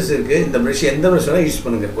ப்ரஷஸ் இருக்குது. இந்த ப்ரஷ் எந்த ப்ரஷ் வேணால் யூஸ்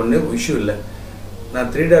பண்ணுங்கள், ஒன்றும் இஷ்யூ இல்லை.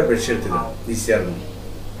 நான் 3 டாட் ப்ரஷ் எடுத்துக்கிறேன், ஈஸியாக இருக்கும்.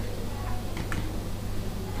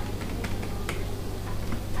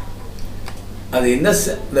 அது என்ன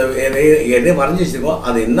எதை வரைஞ்சி வச்சுருக்கோம்,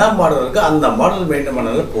 அது என்ன மாடல் இருக்கோ அந்த மாடல் மெயின்டைன்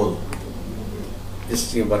பண்ணாலே போதும்.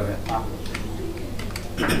 ஜஸ்ட் நீங்கள் பாருங்கள்.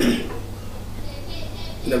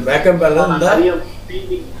 இந்த பேக்கப் பேலர் இருந்தால்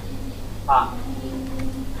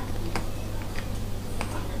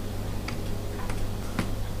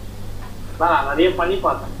நிறைய பண்ணி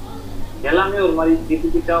பார்த்தேன். எல்லாமே ஒரு மாதிரி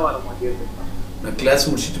திட்டா வர மாட்டேங்குது. நான் கிளாஸ்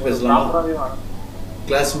முடிச்சுட்டு பேசலாம்.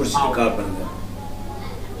 கிளாஸ் முடிச்சுட்டு கால் பண்ணுங்க.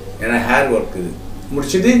 ஏன்னா ஹேர் ஒர்க் இது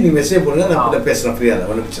முடிச்சுட்டு நீ மெசேஜ் பண்ணுங்க. நான் பேசுகிறேன் ஃப்ரீயாக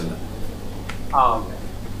தான், ஒன்றும் பிரச்சனை இல்லை.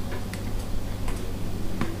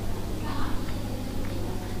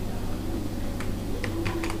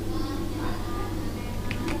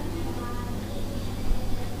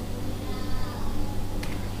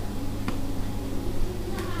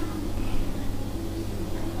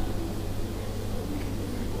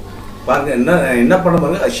 பாருங்க என்ன பண்ண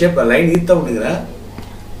பாருங்க. Shape line ஈர்த்தா விட்டுங்கிறேன்.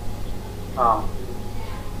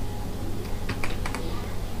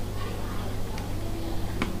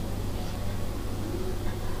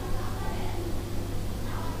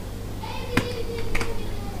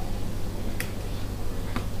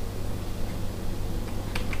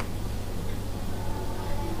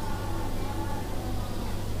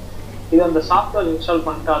 இது அந்த சாஃப்ட்வேர் இன்ஸ்டால்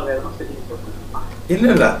பண்ணிட்டு அதுல எதனா செட்டிங்ஸ் போட்டுருக்கீங்களா?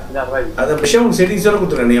 இல்ல அதை விஷயம் செட்டிங்ஸோட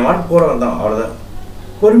கொடுத்துருக்கேன். நீ வாட்டு போற வந்தான், அவ்வளவுதான்.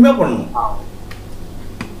 பொறுமையாக பண்ணணும்.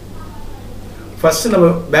 ஃபஸ்ட்டு நம்ம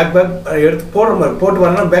பேக் எடுத்து போடுற மாதிரி போட்டு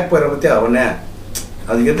வரணும். பேக் போயிடுற பற்றி அவனே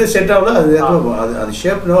அதுக்கு எது செட் ஆகல அது அது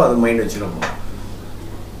ஷேப்னோ அது மைண்ட் வச்சுக்கணும்.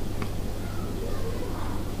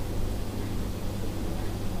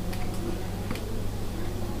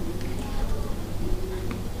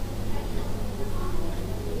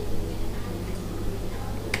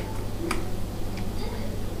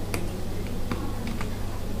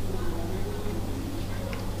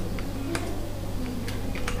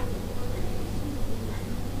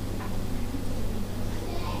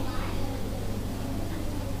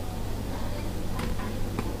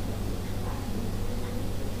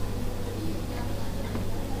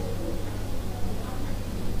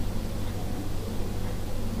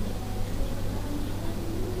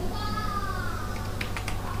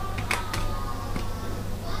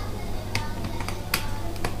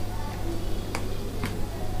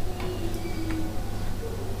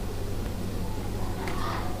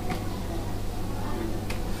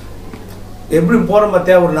 எப்படி போகிற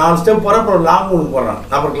பார்த்தியா ஒரு 4 ஸ்டெப் போகிற அப்புறம் லாங் ஒன்று போடுறான்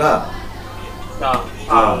ஞாபகங்களா?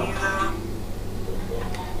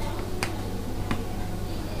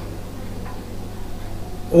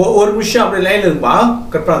 ஒரு நிமிஷம் அப்படி லைன் இருக்குப்பா,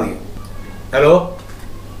 கட் பண்ணாதீங்க. ஹலோ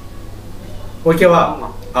ஓகேவா?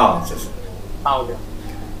 சரி சரி.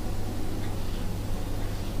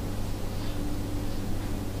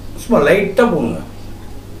 சும்மா லைட்டாக போங்க.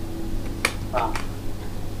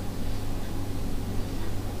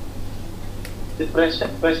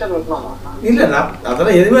 இல்லை நான்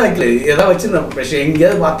அதெல்லாம் எதுவுமே வைக்கல. எதாவது வச்சு நான் ப்ரெஷ்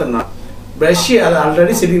எங்கேயாவது மாற்றணும்னா ப்ரெஷ்ஷு அது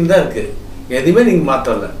ஆல்ரெடி செட்டிங் தான் இருக்குது. எதுவுமே நீங்கள்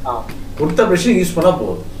மாற்றல. கொடுத்த ப்ரெஷ்ஷு யூஸ் பண்ணால்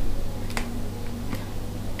போதும்.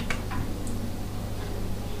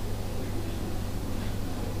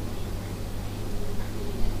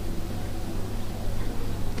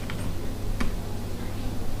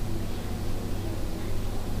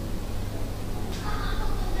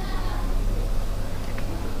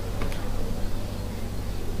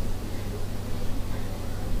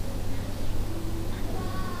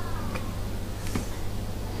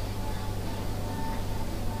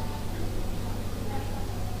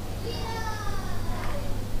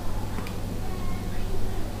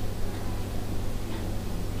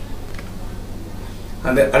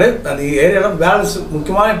 அந்த அந்த ஏரியாவில் பேலன்ஸ்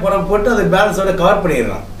முக்கியமான புறம் போட்டு அந்த பேலன்ஸோட கவர்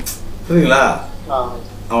பண்ணிடலாம். புரியுங்களா?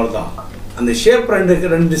 அவ்வளோதான். அந்த ஷேப்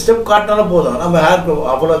ரெண்டு ஸ்டெப் காட்டினாலும் போதும். நம்ம ஹேர்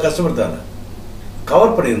அவ்வளோ கஷ்டப்படுத்தாங்க,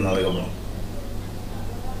 கவர் பண்ணிடணும். அதுக்கப்புறம்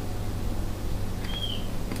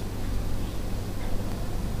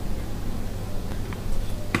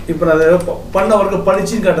இப்போ நான் அதை பண்ணவருக்கு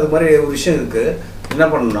பளிச்சுன்னு காட்டுறது மாதிரி ஒரு விஷயம் இருக்குது. என்ன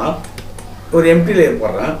பண்ணணும்னா ஒரு எம்டி லேயர்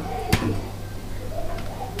போடுறேன்.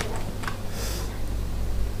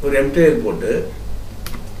 ஒரு எம்டி லேயர் போட்டு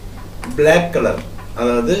பிளாக் கலர்,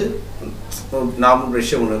 அதாவது நார்மல்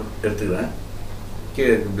ப்ரெஷ்ஷை ஒன்று எடுத்துக்கிறேன்.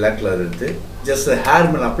 கீழே பிளாக் கலர் எடுத்து ஜஸ்ட் ஹேர்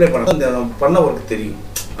மேலே அப்ளை பண்ண அந்த பண்ண ஒர்க் தெரியும்.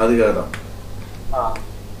 அதுக்காக தான்.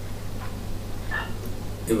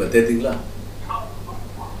 இப்போ தெரியுங்களா?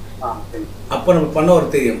 அப்போ நம்ம பண்ண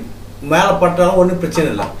ஒர்க் தெரியும். மேலே பட்டாலும் ஒன்றும் பிரச்சனை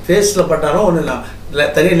இல்லை, ஃபேஸில் பட்டாலும் ஒன்றும் இல்லை,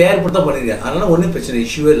 தனியாக லேயர் போட்டு தான் பண்ணிருக்கேன். அதனால் ஒன்றும் பிரச்சனை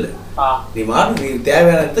இஷ்யூவே இல்லை. நீ நீ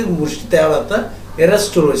தேவையான இடத்துக்கு முடிச்சுட்டு தேவையான எரஸ்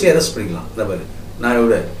டூல் வச்சு எரஸ் பண்ணிக்கலாம். இந்த மாதிரி நான்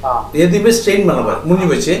எவ்வளோ எதுவுமே ஸ்ட்ரெயின் பண்ண பாரு முடிஞ்சு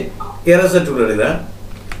வச்சு எரஸ் டூல் எடுக்கிறேன்.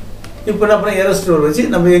 இப்போ என்ன பண்ண எரஸ் டூல் வச்சு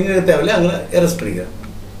நம்ம எங்கே தேவையில்லையோ அங்கே எரஸ் பண்ணிக்கிறேன்.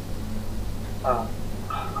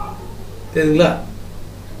 தெரியுங்களா?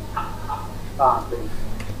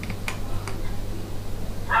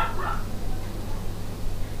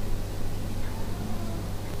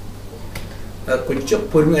 கொஞ்சம்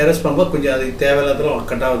பொறுமையாக எரஸ் பண்ணும்போது கொஞ்சம் அதுக்கு தேவையில்லாதெல்லாம்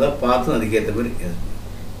கட் ஆகுதா பார்த்து அதுக்கேற்ற மாதிரி.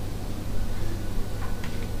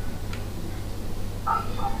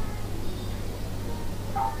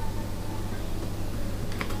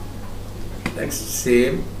 Next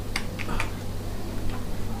same.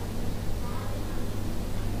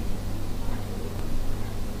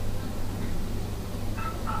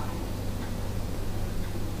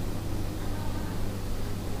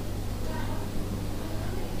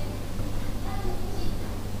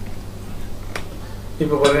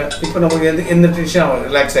 இப்போ பாருங்க, இப்போ நமக்கு எந்த டென்ஷன்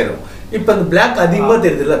ரிலாக்ஸ் ஆகிடும். இப்போ அந்த பிளாக் அதிகமாக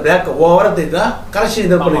தெரியுது இல்லை, பிளாக் ஓவராக தெரியுதா, கரெக்ஷன்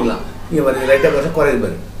இதை பண்ணிக்கலாம். இங்கே வருது லைட்டாக கரெக்ஷன் குறையுது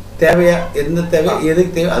பாரு. தேவையா எந்த தேவை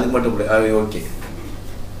எதுக்கு தேவை அதுக்கு மட்டும் அது ஓகே.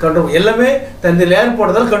 கண்ட்ரோல் எல்லாமே தந்த லேயர்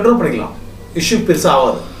போட்டதால் கண்ட்ரோல் பண்ணிக்கலாம். இஷ்யூ பெருசாக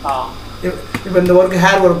ஆகாது. இப்போ இந்த ஒர்க்கு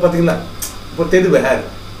ஹேர் ஒர்க் பார்த்தீங்களா? இப்போ தெரியுது ஹேர்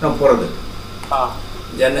நான் போகிறது.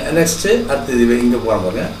 நெக்ஸ்ட்டு அடுத்தது இங்கே போகிற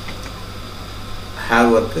பாருங்க,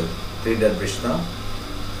 ஹேர் ஒர்க்கு 3 ப்ரஷ் தான்.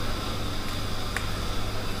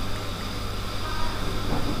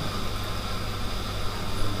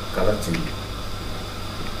 கலர் சேஞ்ச்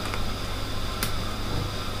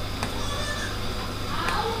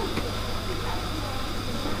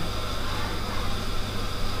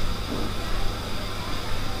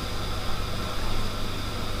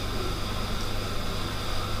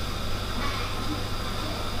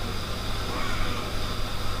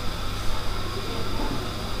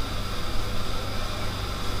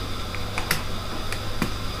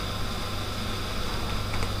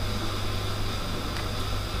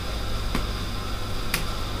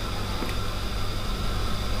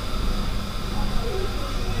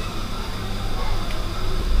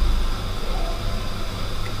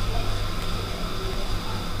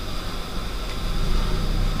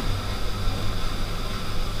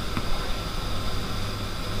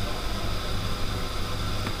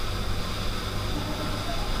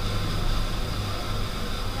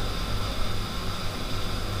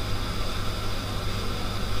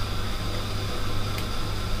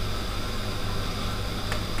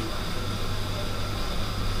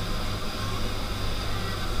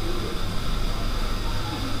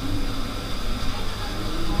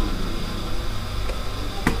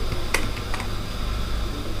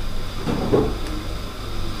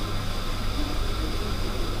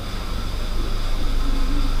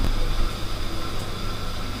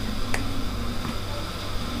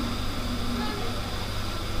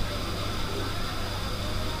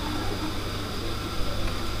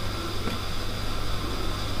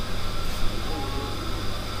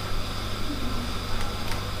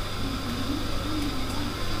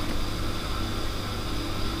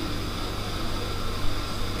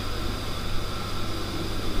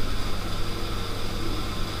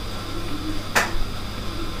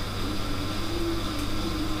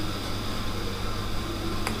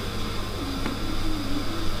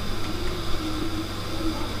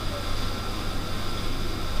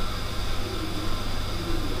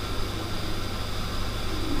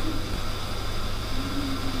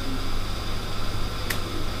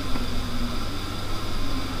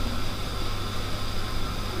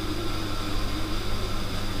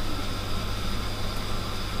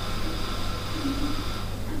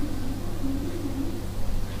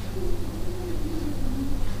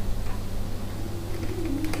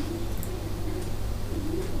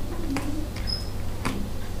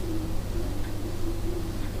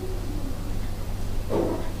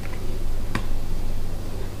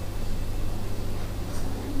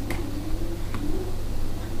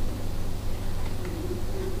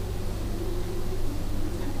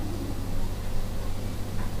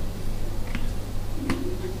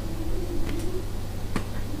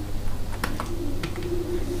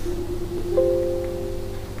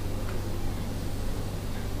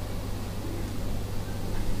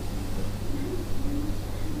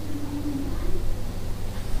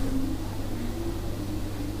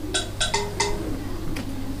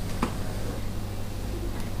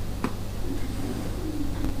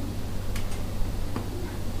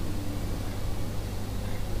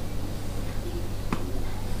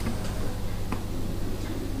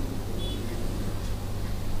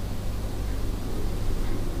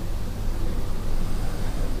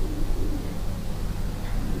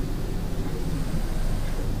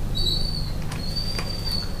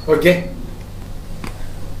ஓகே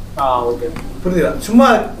ஓகே புரியுதா? சும்மா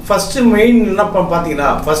ஃபஸ்ட்டு மெயின் என்ன பார்த்தீங்கன்னா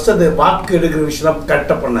ஃபஸ்ட்டு அது வாக்கு எடுக்கிற விஷயம்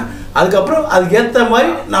கரெக்டாக பண்ணேன். அதுக்கப்புறம் அதுக்கு ஏற்ற மாதிரி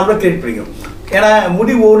நம்மள கிரியேட் பண்ணிக்கணும். ஏன்னா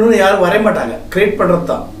முடி ஒன்று யாரும் வரைய மாட்டாங்க, கிரியேட்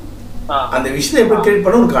பண்ணுறது தான். அந்த விஷயத்தை எப்படி கிரியேட்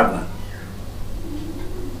பண்ண ஒன்று காட்டினேன்.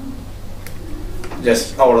 ஜஸ்ட்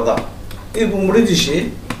அவ்வளோதான். இது இப்போ முடிஞ்சிச்சு.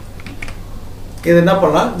 இது என்ன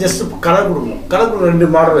பண்ணலாம், ஜஸ்ட் கலர் கொடுக்கணும். கலர் கொடுக்க 2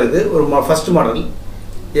 மாடல். இது ஒரு ஃபஸ்ட்டு மாடல்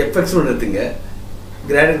எஃப்எக்ஸ் ஒன்று எடுத்துங்க,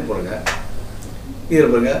 கிரானைட் போடுங்க. இது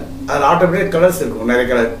பாருங்க, அதில் ஆட்டோமேட்டிக் கலர்ஸ் இருக்கும், நிறைய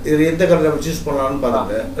கலர். இது எந்த கலர் நம்ம சூஸ் பண்ணலாம்னு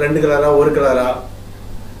பார்த்துட்டு 2 கலரா 1 கலரா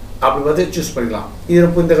அப்படி பார்த்து சூஸ் பண்ணிக்கலாம். இது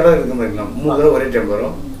இப்போ இந்த கலர் இருக்க பண்ணிக்கலாம். 3 கலர் ஒரே டைம்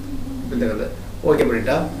வரும். இந்த கலர் ஓகே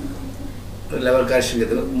பண்ணிட்டா லெவல் கரெக்ஷன்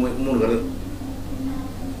எடுத்து 3 கலர்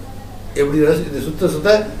எப்படி இது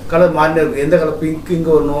சுத்த கலர் மாறினே இருக்கும். எந்த கலர் பிங்க்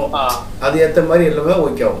இங்கே வரணும், அது ஏற்ற மாதிரி எல்லாமே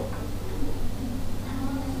ஓகே ஆகும்.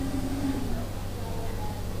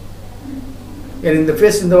 எனக்கு இந்த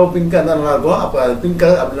ஃபேஸ் இந்த பிங்காக இருந்தால் நல்லாயிருக்கும். அப்போ அது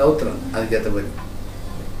பிங்காக அப்படி நவுத்துறேன் அதுக்கேற்ற மாதிரி.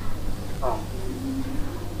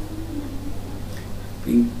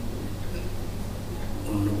 பிங்க்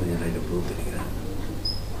இன்னும் கொஞ்சம் லைட்டாக ப்ளூ தெரிகிறேன்.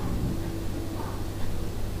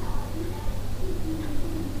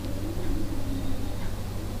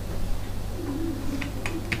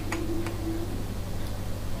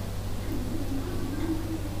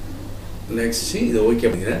 நெக்ஸ்ட்டு இது ஓகே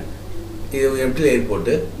அப்படிங்கிறேன். இது எம்டி லேயர்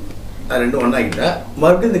போட்டு அது 2 ஒன்றாக்கிட்டா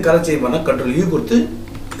மறுபடியும் இந்த கலர் சேஞ்ச் பண்ணால் கண்ட்ரோல் யூ கொடுத்து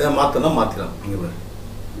இதை மாற்றினா மாற்றிடலாம். இங்கே பாரு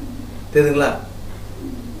தெரியுதுங்களா?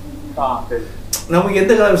 நமக்கு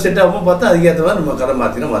எந்த கலர் செட் ஆகுமோ பார்த்தா அதுக்கேற்ற மாதிரி நம்ம கலர்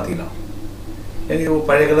மாற்றிக்கலாம். எனக்கு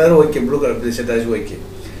பழைய colour okay, blue colour set ஆச்சு ஓகே.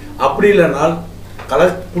 அப்படி இல்லைனால்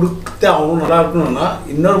கலர் கொடுத்து அவங்களும் நல்லா இருக்கணும்னா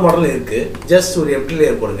இன்னொரு மாடல் இருக்குது. ஜஸ்ட் ஒரு எம்டி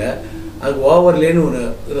லேயர் போடுங்க, அதுக்கு ஓவர்லேன்னு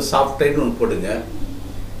ஒன்று சாஃப்ட்லைன்னு ஒன்று போடுங்க,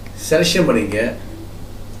 செலெக்ஷன் பண்ணிங்க.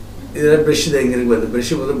 இதில் ப்ரெஷ் தான் இங்கே இருக்குது. அந்த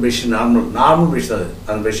ப்ரெஷ்ஷு பார்த்தா ப்ரெஷ் நார்மல் ப்ரெஷ் தான். அது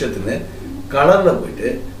அந்த ப்ரெஷ் எடுத்துன்னு கலரில் போயிட்டு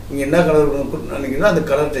நீங்கள் என்ன கலர் நினைக்கிறீங்களோ அந்த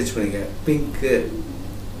கலர் டச் பண்ணிங்க. பிங்க்கு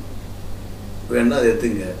வேணால் அதை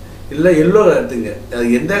எடுத்துங்க, இல்லை எல்லோ கலர் எடுத்துங்க. அது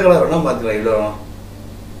எந்த கலர் வேணால் மாற்றிக்கலாம். எல்லோ வேணாம்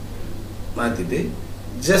மாற்றிட்டு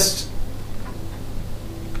ஜஸ்ட்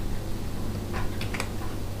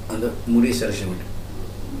அந்த முடி செலெக்ஷன் பண்ணி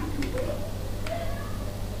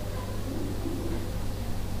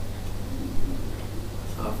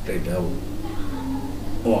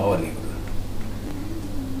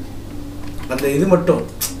அந்த இது மட்டும்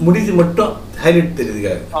முடிது மட்டும் ஹைலைட்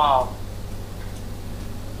தெரியுதுக்காக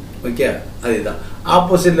ஓகே. அதுதான்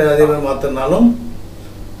ஆப்போசிட்ல அதே மாதிரி மாற்றினாலும்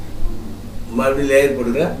மறுபடியும் லேயர்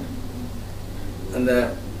போடுங்க, அந்த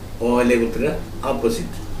ஓவர்லே கொடுத்துருங்க.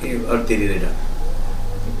 ஆப்போசிட் அப்படி தெரியுதுடா.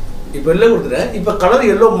 இப்போ எல்லோ கொடுத்துட்டேன். இப்போ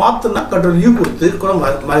கலர் எல்லோ மாற்றினா கண்ட்ரோல் யூ கொடுத்து கூட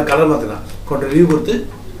கலர் மாற்றிக்கலாம். கண்ட்ரோல் யூ கொடுத்து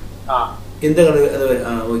எந்த கலர் அது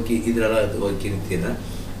ஓகே, இது நல்லா இருக்குது ஓகே நிறுத்திடுறேன்.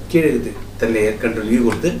 கீழே இருக்குது தள்ளி கண்ட்ரோல் யூ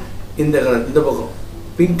கொடுத்து இந்த கலர் இந்த பக்கம்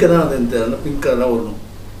பிங்க்கு தான். அது இந்த பிங்க் கலர் தான் வரணும்.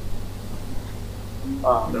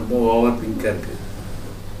 ரொம்ப ஓவர் பிங்காக இருக்குது.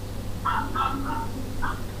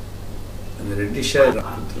 அந்த ரெட்டிஷாக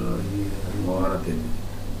ஓவராக தெரியுது.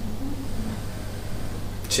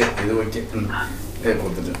 சரி இது ஓகே.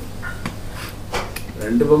 கொடுத்துட்டேன்.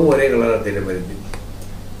 2 பக்கம் ஒரே கலராக தெரியுற மாதிரி இருக்கு.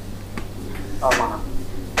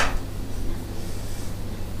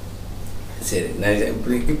 சரி நான்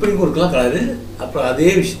இப்படி கொடுக்கலாம் கலரு. அப்புறம் அதே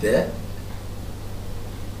விஷயத்த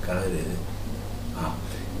கலரு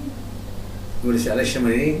இப்படி செலெக்ஷன்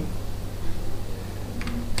பண்ணி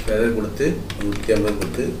ஃபெதர் கொடுத்து 150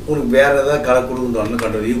 கொடுத்து உனக்கு வேறு ஏதாவது கலர் கொடுக்கணும்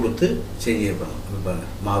கண்ட்ரோல் யூ கொடுத்து சேஞ்ச் பாருங்க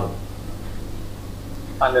மாறும்.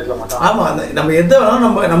 ஆமாம் அந்த நம்ம எதை வேணாலும்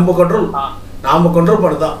நம்ம கண்ட்ரோல் நாம் கண்ட்ரோல்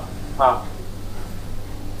பண்ணதான்.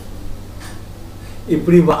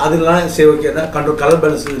 இப்படி அதெல்லாம் சரி ஓகேன்னா கண்ட்ரோல் கலர்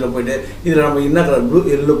பேலன்ஸ் இதில் போய்ட்டு இதில் நம்ம என்ன colour blue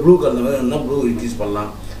yellow blue colour வேணும்னா ப்ளூ இன்க்ரீஸ்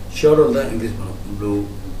பண்ணலாம். ஷேடோ தான் இன்க்ரீஸ் பண்ணலாம். Blue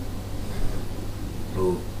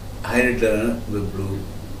ஹைலைட்டில் blue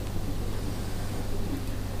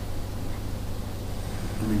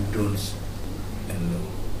mid don'ts yellow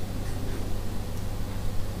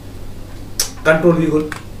control you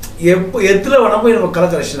எப்போ எதில் வேணா போய் நம்ம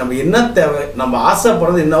கலர் கரெக்ஷன் நம்ம என்ன தேவை நம்ம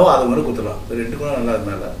ஆசைப்படுறது என்னவோ அதை மாதிரி கொடுத்துடலாம். 2 கூட நல்லா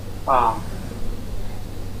இருந்தால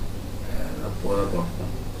போதும்.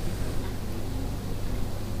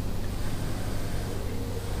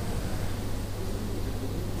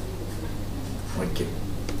 ஓகே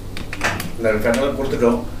இந்த கலர்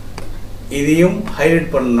கொடுத்துட்டோம். இதையும்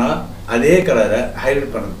ஹைலைட் பண்ணா அதே கலரை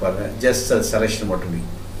ஹைலைட் பண்ண பாருங்க. ஜஸ்ட் அது செலெக்ஷன் மட்டுமே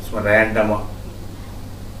சும்மா ரேண்டமாக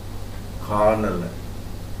கார்னரில்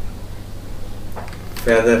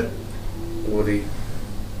ஃபெதர் ஒரு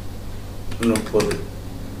 30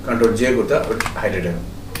 கண்ட்ரோல் ஜே கொடுத்தா ஹைலைட் ஆகும்.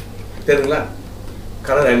 தெரியுங்களா?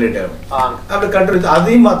 கலர் ஹைலைட் ஆகும். அப்படி கண்ட்ரோல்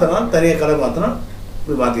அதையும் மாற்றினா தனியாக கலர் மாற்றினா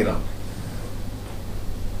இப்படி மாற்றிக்கலாம்.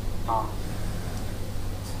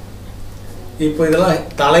 இப்போ இதெல்லாம்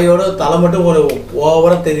தலையோட தலை மட்டும் ஒரு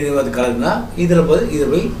ஓவராக தெரியும் அது கலர்னா இதில் போய்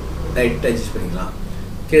லைட்டாக அட்ஜஸ்ட் பண்ணிக்கலாம்.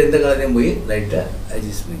 கீழே இந்த கலரையும் போய் லைட்டாக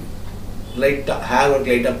அட்ஜஸ்ட் பண்ணிக்கலாம். லைட்டாக ஹேர்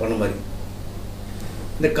ஒர்க் லைட்டாக பண்ண மாதிரி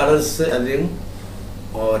இந்த கலர்ஸு அதையும்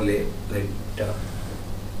ஓவர்லே லைட்டாக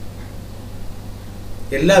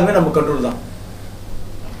எல்லாமே நம்ம கண்ட்ரோல் தான்.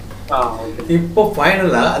 இப்போ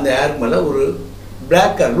ஃபைனலாக அந்த ஹேருக்கு மேலே ஒரு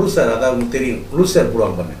பிளாக் ஹேர் லூஸ் ஹேர், அதாவது உங்களுக்கு தெரியும் லூஸ் ஹேர்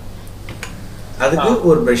போடுவாங்க பாருங்க, அதுக்கு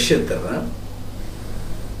ஒரு ப்ரஷ் எடுத்துறேன்.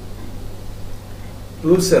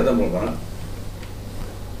 லூஸ் ஹேர் தான் போடுறேன்.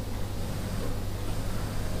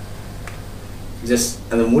 ஜஸ்ட்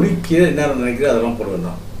அந்த முடி கீழே என்ன நினைக்கிறேன் அதெல்லாம் போடுவேன்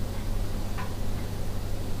தான்.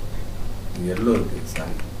 எல்லோ இருக்கு,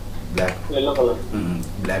 sorry black, yellow colour,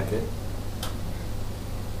 block.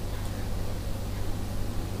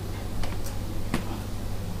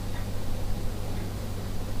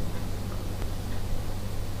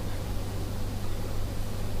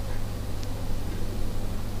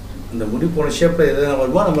 இந்த முடி போன ஷேப்பில் எதுனா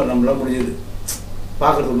வருமோ நம்மளால முடிஞ்சது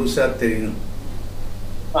பார்க்குறது லூஸாக தெரியணும்.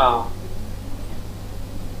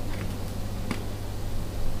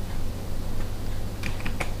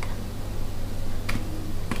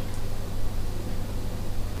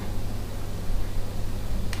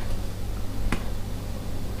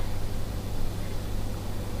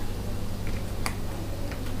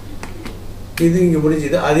 இது இங்கே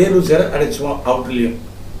முடிஞ்சது. அதே லூஸாக அடைச்சுவோம் அவுட்லேயும்.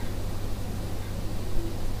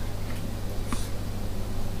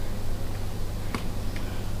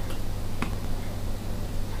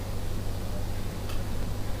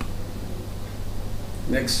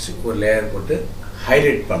 நெக்ஸ்ட் ஒரு லேயர் போட்டு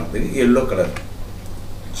ஹைலைட் பண்ணுறதுக்கு எல்லோ கலர்,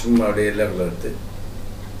 சும்மா அப்படியே எல்லோ கலர் எடுத்து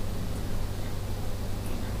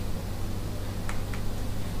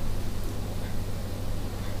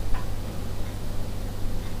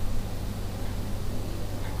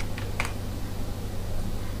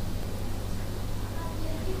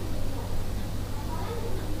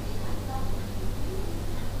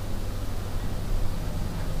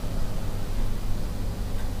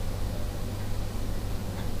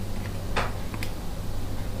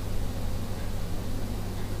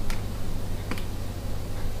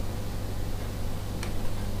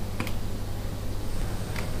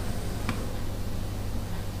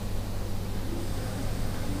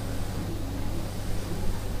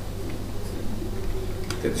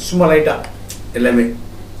சும்மா லைட்டாக எல்லாமே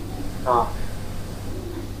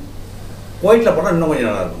ஒயிட்டில் போட்டால் இன்னும் கொஞ்சம்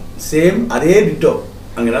நல்லாயிருக்கும். சேம் அதே டிட்டோ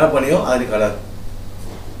அங்கே என்ன பண்ணியோ அது கலர்.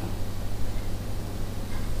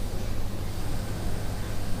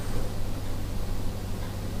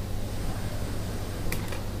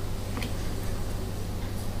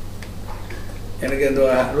 எனக்கு இந்த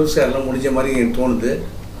லூஸ் ஹேர்லாம் முடிஞ்ச மாதிரி எனக்கு தோணுது.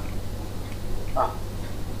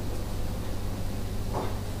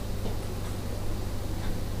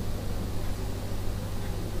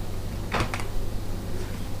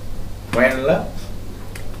 ஃபைனலாக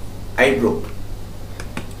ஐப்ரோ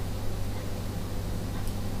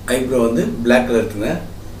வந்து பிளாக் கலர் இருக்குங்க.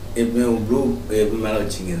 எப்பவுமே ப்ளூ எப்பவும் மேலே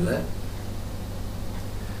வச்சிங்க. இதில்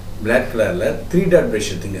பிளாக் கலரில் 3 டாட்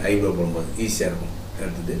ப்ரஷ் எடுத்துங்க. ஐப்ரோ போடும்போது ஈஸியாக இருக்கும்.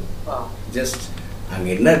 எடுத்துட்டு ஜஸ்ட்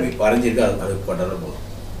அங்கே என்ன வரைஞ்சிருக்கோ அது போட்டாலும் போதும்.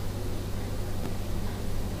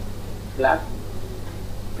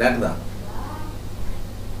 பிளாக் தான்,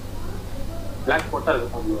 பிளாக் போட்டால்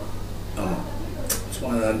ஆமாம்.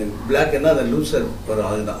 அந்த பிளாக் என்ன அந்த லூசர் வரும்,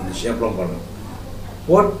 அதுதான் அந்த ஷேப்லாம் பண்ணுறோம்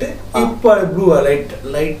போட்டு. இப்போ ப்ளூ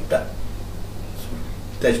லைட்டாக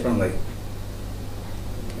டச் பண்ண மாதிரி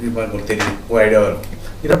இப்போ உங்களுக்கு தெரியும், ஒரு ஐடியா வரும்.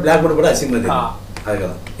 இல்லை பிளாக் போட்டு கூட அசிங்கமாக தெரியும்.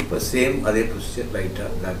 அதுக்காக இப்போ சேம் அதே ப்ரொசீஜர்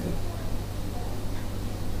லைட்டாக பிளாக்.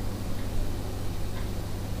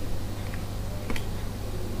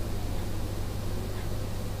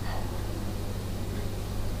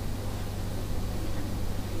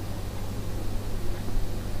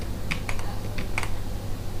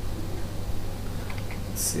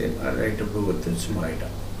 சேம் லைட்டாக ப்ளூ எடுத்து சும்மா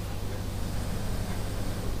லைட்டாக.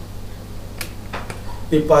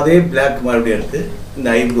 இப்போ அதே பிளாக் மறுபடியும் எடுத்து இந்த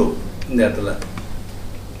ஐப்ரோ இந்த இடத்துல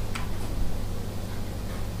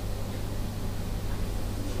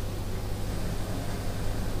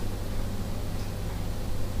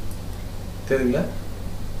தெரியுங்களா?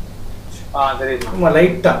 சும்மா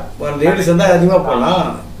லைட்டாக. லேடிஸ் இருந்தால் அதிகமாக போகலாம்,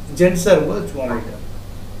 ஜென்ஸாக இருக்கும்போது சும்மா லைட்டாக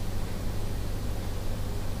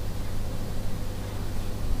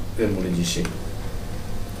முடிஞ்சிச்சு.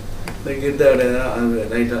 இந்த அது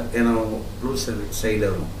லைட்டாக ஏன்னா ப்ளூ சைடில்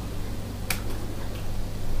வரும்.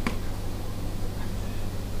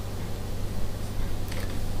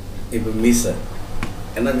 இப்போ மீசை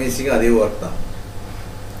என்ன மீசிக்கும் அதே ஒர்க் தான்.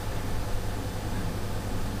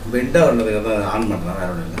 பெண்டாக வர்றதுக்கு தான் ஆன் பண்ணுறான், வேற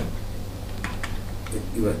ஒன்றும் இல்லை.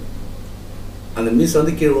 இவன் அந்த மீஸ்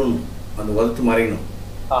வந்து கீழே விடணும், அந்த உதத்து மறையணும்.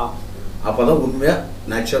 அப்போ தான் உண்மையாக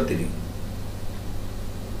நேச்சுரலாக தெரியும்.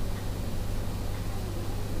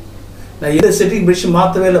 நான் எந்த செட்டிங் ப்ரஷ்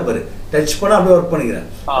மாற்றவே இல்லை பாரு, டச் பண்ண அப்படியே ஒர்க் பண்ணிக்கிறேன்.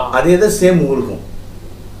 அதே தான் சேம் உங்களுக்கும்.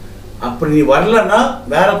 அப்படி நீ வரலன்னா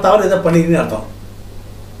வேற தவறு எதை பண்ணிக்கிறீங்கன்னு அர்த்தம்.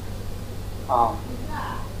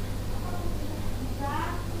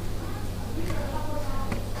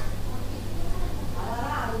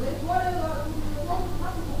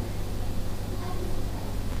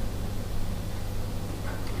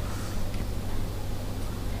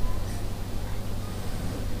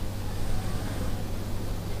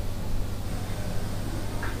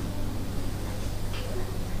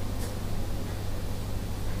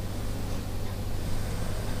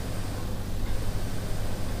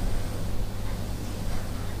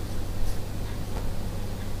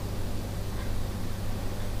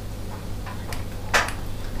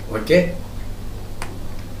 ஓகே,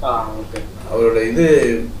 அவரோட இது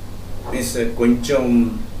மீஸ் கொஞ்சம்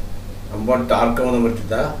ரொம்ப டார்க்காக வந்து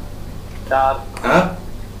மட்டும்தா? டார்க்காக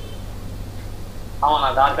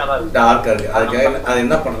இருக்குது. அதுக்காக அது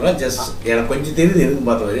என்ன பண்ணுறேன்னா, ஜஸ்ட் எனக்கு கொஞ்சம் தெரியுது எதுக்கு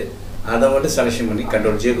பார்த்தவர், அதை மட்டும் செலெக்ஷன் பண்ணி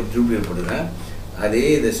கண்ட்ரோல் ஜே ட்ரூப்ளியர் போட்டுக்கிறேன். அதே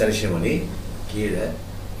இதை செலெக்ஷன் பண்ணி கீழே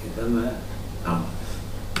இதெல்லாம் ஆமாம்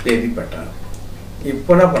தேடி பட்டேன்.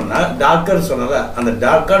 இப்போ என்ன பண்ணால் டார்க்கர் சொன்னல, அந்த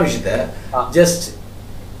டார்க்கான விஷயத்த ஜஸ்ட்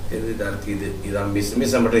இது டார்க் இது இதான்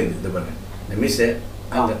மிஸ்ஸை மட்டும் இது பாருங்க, இந்த மிஸ்ஸை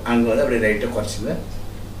அங்கே வந்து அப்படியே லைட்டாக குறைச்சிங்க,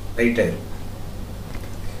 லைட்டாகிடும்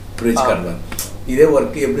ஃப்ரிட்ஜ் காட்டுவாங்க. இதே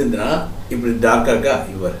ஒர்க்கு எப்படி இருந்துன்னா, இப்படி டார்க்காக இருக்கா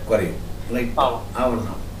இவர் குறையும் லைட்,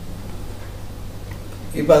 அவ்வளோதான்.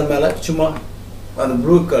 இப்போ அது மேலே சும்மா அந்த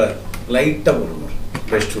ப்ளூ கலர் லைட்டாக போடுங்க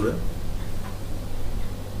ப்ரஷ் டூல்.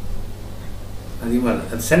 அதிகமாக இல்லை,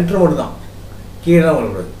 அது சென்டர் மட்டும் தான், கீழே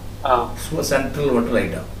வரக்கூடாது. சும்மா சென்ட்ரல் மட்டும்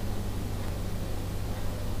லைட்டாக.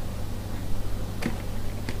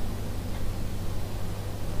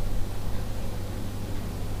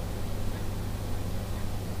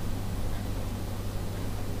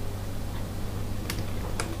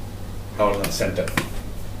 அவ்வளோதான் சென்டர்.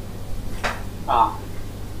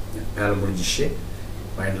 மேலே முடிஞ்சிச்சு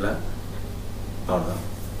மைண்டில், அவ்வளோதான்.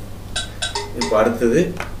 இப்போ அடுத்தது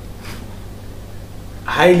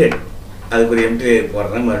ஹைலைட், அதுக்கு ஒரு எம்டி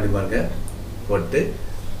போடுறேன். மறுபடியும் பாருங்க போட்டு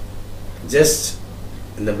ஜஸ்ட்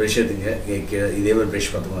இந்த ப்ரெஷ் எடுத்துங்க, இதே மாதிரி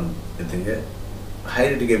ப்ரெஷ் பார்த்துக்கணும் எடுத்துங்க.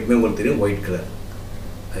 ஹைலைட்டுக்கு எப்பவுமே உங்களுக்கு தெரியும் ஒயிட் கலர்,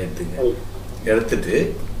 அது எடுத்துங்க. எடுத்துட்டு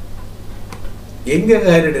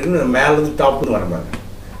எங்கெங்கே ஹைலைட் இருக்குன்னு மேலேருந்து டாப்புன்னு வர பாருங்க.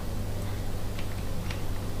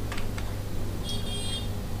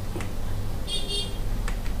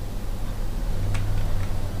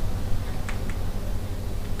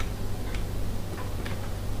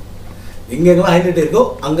 எங்கெங்கெல்லாம் ஹைலைட் இருக்கோ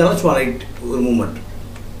அங்கெல்லாம் சும்மா ரைட் ஒரு மூமெண்ட்.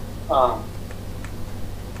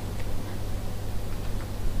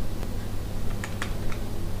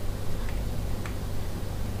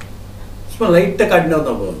 சும்மா லைட்டாக காட்டினா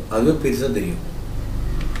தான் போதும், அதுவே பெருசாக தெரியும்.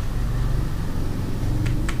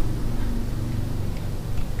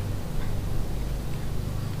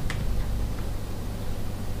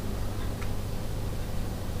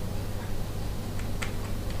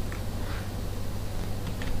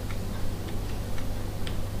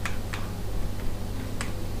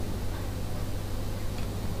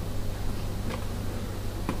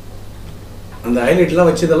 அந்த ஹைலைட்லாம்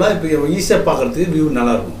வச்சதெல்லாம் இப்போ ஈஸியாக பார்க்கறதுக்கு வியூ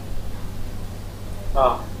நல்லாயிருக்கும்.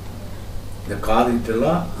 இந்த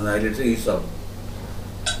காதுகிட்டெல்லாம் அந்த ஹைலைட்ஸ் யூஸ் ஆகும்.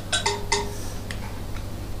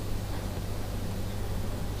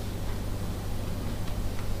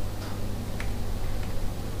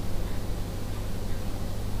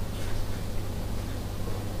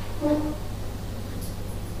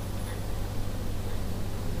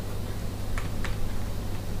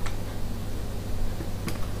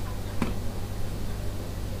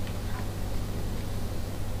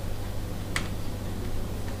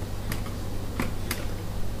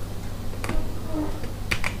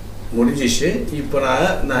 முடிஞ்சிச்சு. இப்போ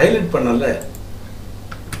நான் ஹைலைட் பண்ணல,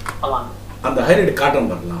 அந்த ஹைலைட் காட்டன்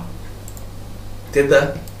பண்ணலாம் தெரியுதா?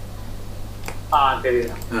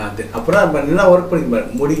 அப்புறம் நம்ம நல்லா ஒர்க் பண்ணி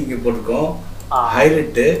முடி இங்கே போட்டிருக்கோம்,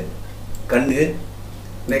 ஹைலைட்டு கண்ணு,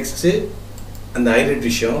 நெக்ஸ்ட்டு அந்த ஹைலைட்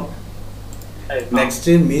விஷயம்,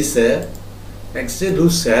 நெக்ஸ்ட்டு மீசை, நெக்ஸ்ட்டு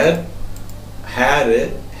லூஸ் ஹேர்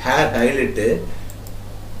ஹைலைட்டு.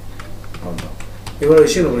 ஆமாம், இவ்வளோ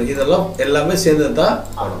விஷயம் இதெல்லாம் எல்லாமே சேர்ந்தது தான்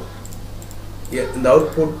ஆகும். இந்த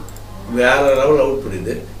அவுட்புட் வேற லெவல் அவுட்புட்.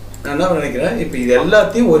 இது நான் என்ன நினைக்கிறேன், இப்போ இது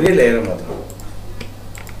எல்லாத்தையும் ஒரே லேயரை மாற்றணும்.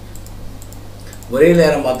 ஒரே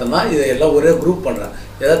லேயரை மாற்றினா இதை எல்லாம் ஒரே குரூப் பண்ணுறேன்.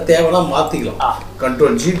 ஏதாவது தேவைன்னா மாற்றிக்கலாம்.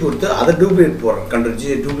 கண்ட்ரோல் ஜி கொடுத்து அதை டூப்ளிகேட் போடுறேன். கண்ட்ரோல் ஜி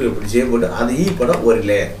டூப்ளிகேட் ஜே போட்டு அது ஈ போட ஒரு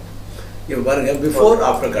லேயர். இப்போ பாருங்கள், பிஃபோர்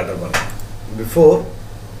ஆஃப்டர் காட்டுற பாருங்கள். Before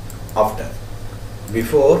after,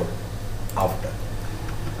 before after.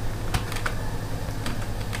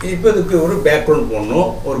 இப்போ இதுக்கு ஒரு பேக்ரவுண்ட்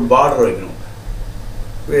போடணும், ஒரு பார்டர் வைக்கணும்.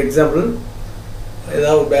 இப்போ எக்ஸாம்பிள்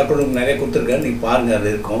ஏதாவது ஒரு பேக்ரவுண்ட் நிறைய கொடுத்துருக்கேன், நீங்கள் பாருங்கள்,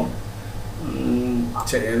 அது இருக்கும்.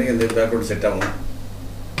 சரி, எனக்கு இந்த பேக்ரவுண்ட் செட் ஆகும்,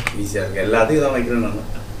 ஈஸியாக இருக்குது. எல்லாத்தையும் தான் வைக்கிறேன் நான்,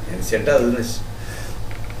 எனக்கு செட் ஆகுதுன்னு.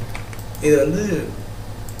 இது வந்து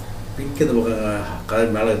பிங்க், இந்த பக்கம்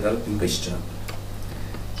கலர் மேலே இருந்தாலும் பிங்க் வச்சுட்டேன்.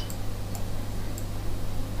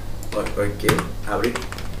 ஓகே, அப்படி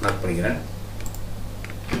மார்க் பண்ணிக்கிறேன்.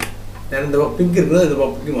 இந்த பக்கம் பிங்க் இருக்குது, இந்த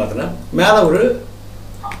பக்கம் பிங்க் மாற்றினேன். மேலே ஒரு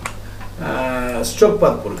ஸ்ட்ரோக்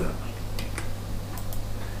பாத் போட்டுக்கிறேன்.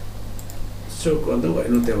 ஸ்ட்ரோக் வந்து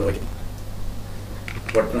 150 வைக்கும்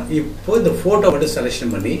போட்டேன். இப்போ இந்த ஃபோட்டோ மட்டும்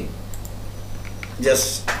செலெக்ஷன் பண்ணி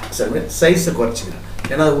ஜஸ்ட் சைஸை குறைச்சிக்கிறேன்.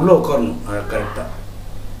 ஏன்னா அது உள்ளே உட்காரணும் கரெக்டாக.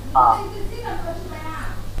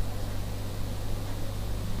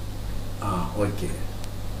 ஓகே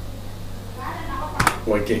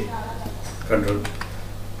ஓகே, கண்ட்ரோல்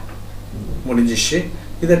முடிஞ்சிச்சு.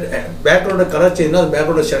 இதை பேக்ரவுண்டை கலர் செய்யணும். அது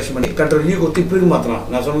பேக்ரவுண்டை செலக்ஷன் பண்ணி கண்ட்ரோல் ஈ கொடுத்து இப்படி மாற்றலாம்.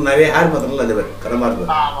 நான் சொன்ன நிறைய ஹேர் மாற்றலாம், அது கலமாக இருக்கும்.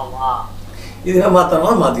 இதெல்லாம்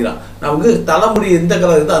மாற்றலாம், மாற்றிக்கலாம். நமக்கு தலைமுடி எந்த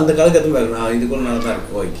கலர் இருக்கோ அந்த கலருக்கு எதுவும் வேணும். இதுக்குள்ள நல்லா தான்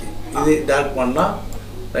இருக்குது. ஓகே, இது டார்க் பண்ணால்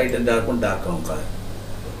லைட்டாக டார்க் பண்ணி டார்க் ஆகும். கலர்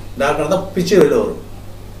டார்க் ஆனால் தான் பிக்சர் வெளில வரும்.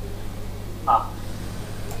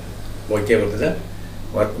 ஓகே, கொடுத்துட்டு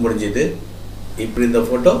ஒர்க் முடிஞ்சது. இப்படி இந்த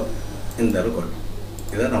ஃபோட்டோ இந்த அளவுக்கு வரும்.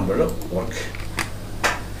 இதுதான் நம்மளோட ஒர்க்.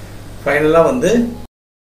 ஃபைனலாக வந்து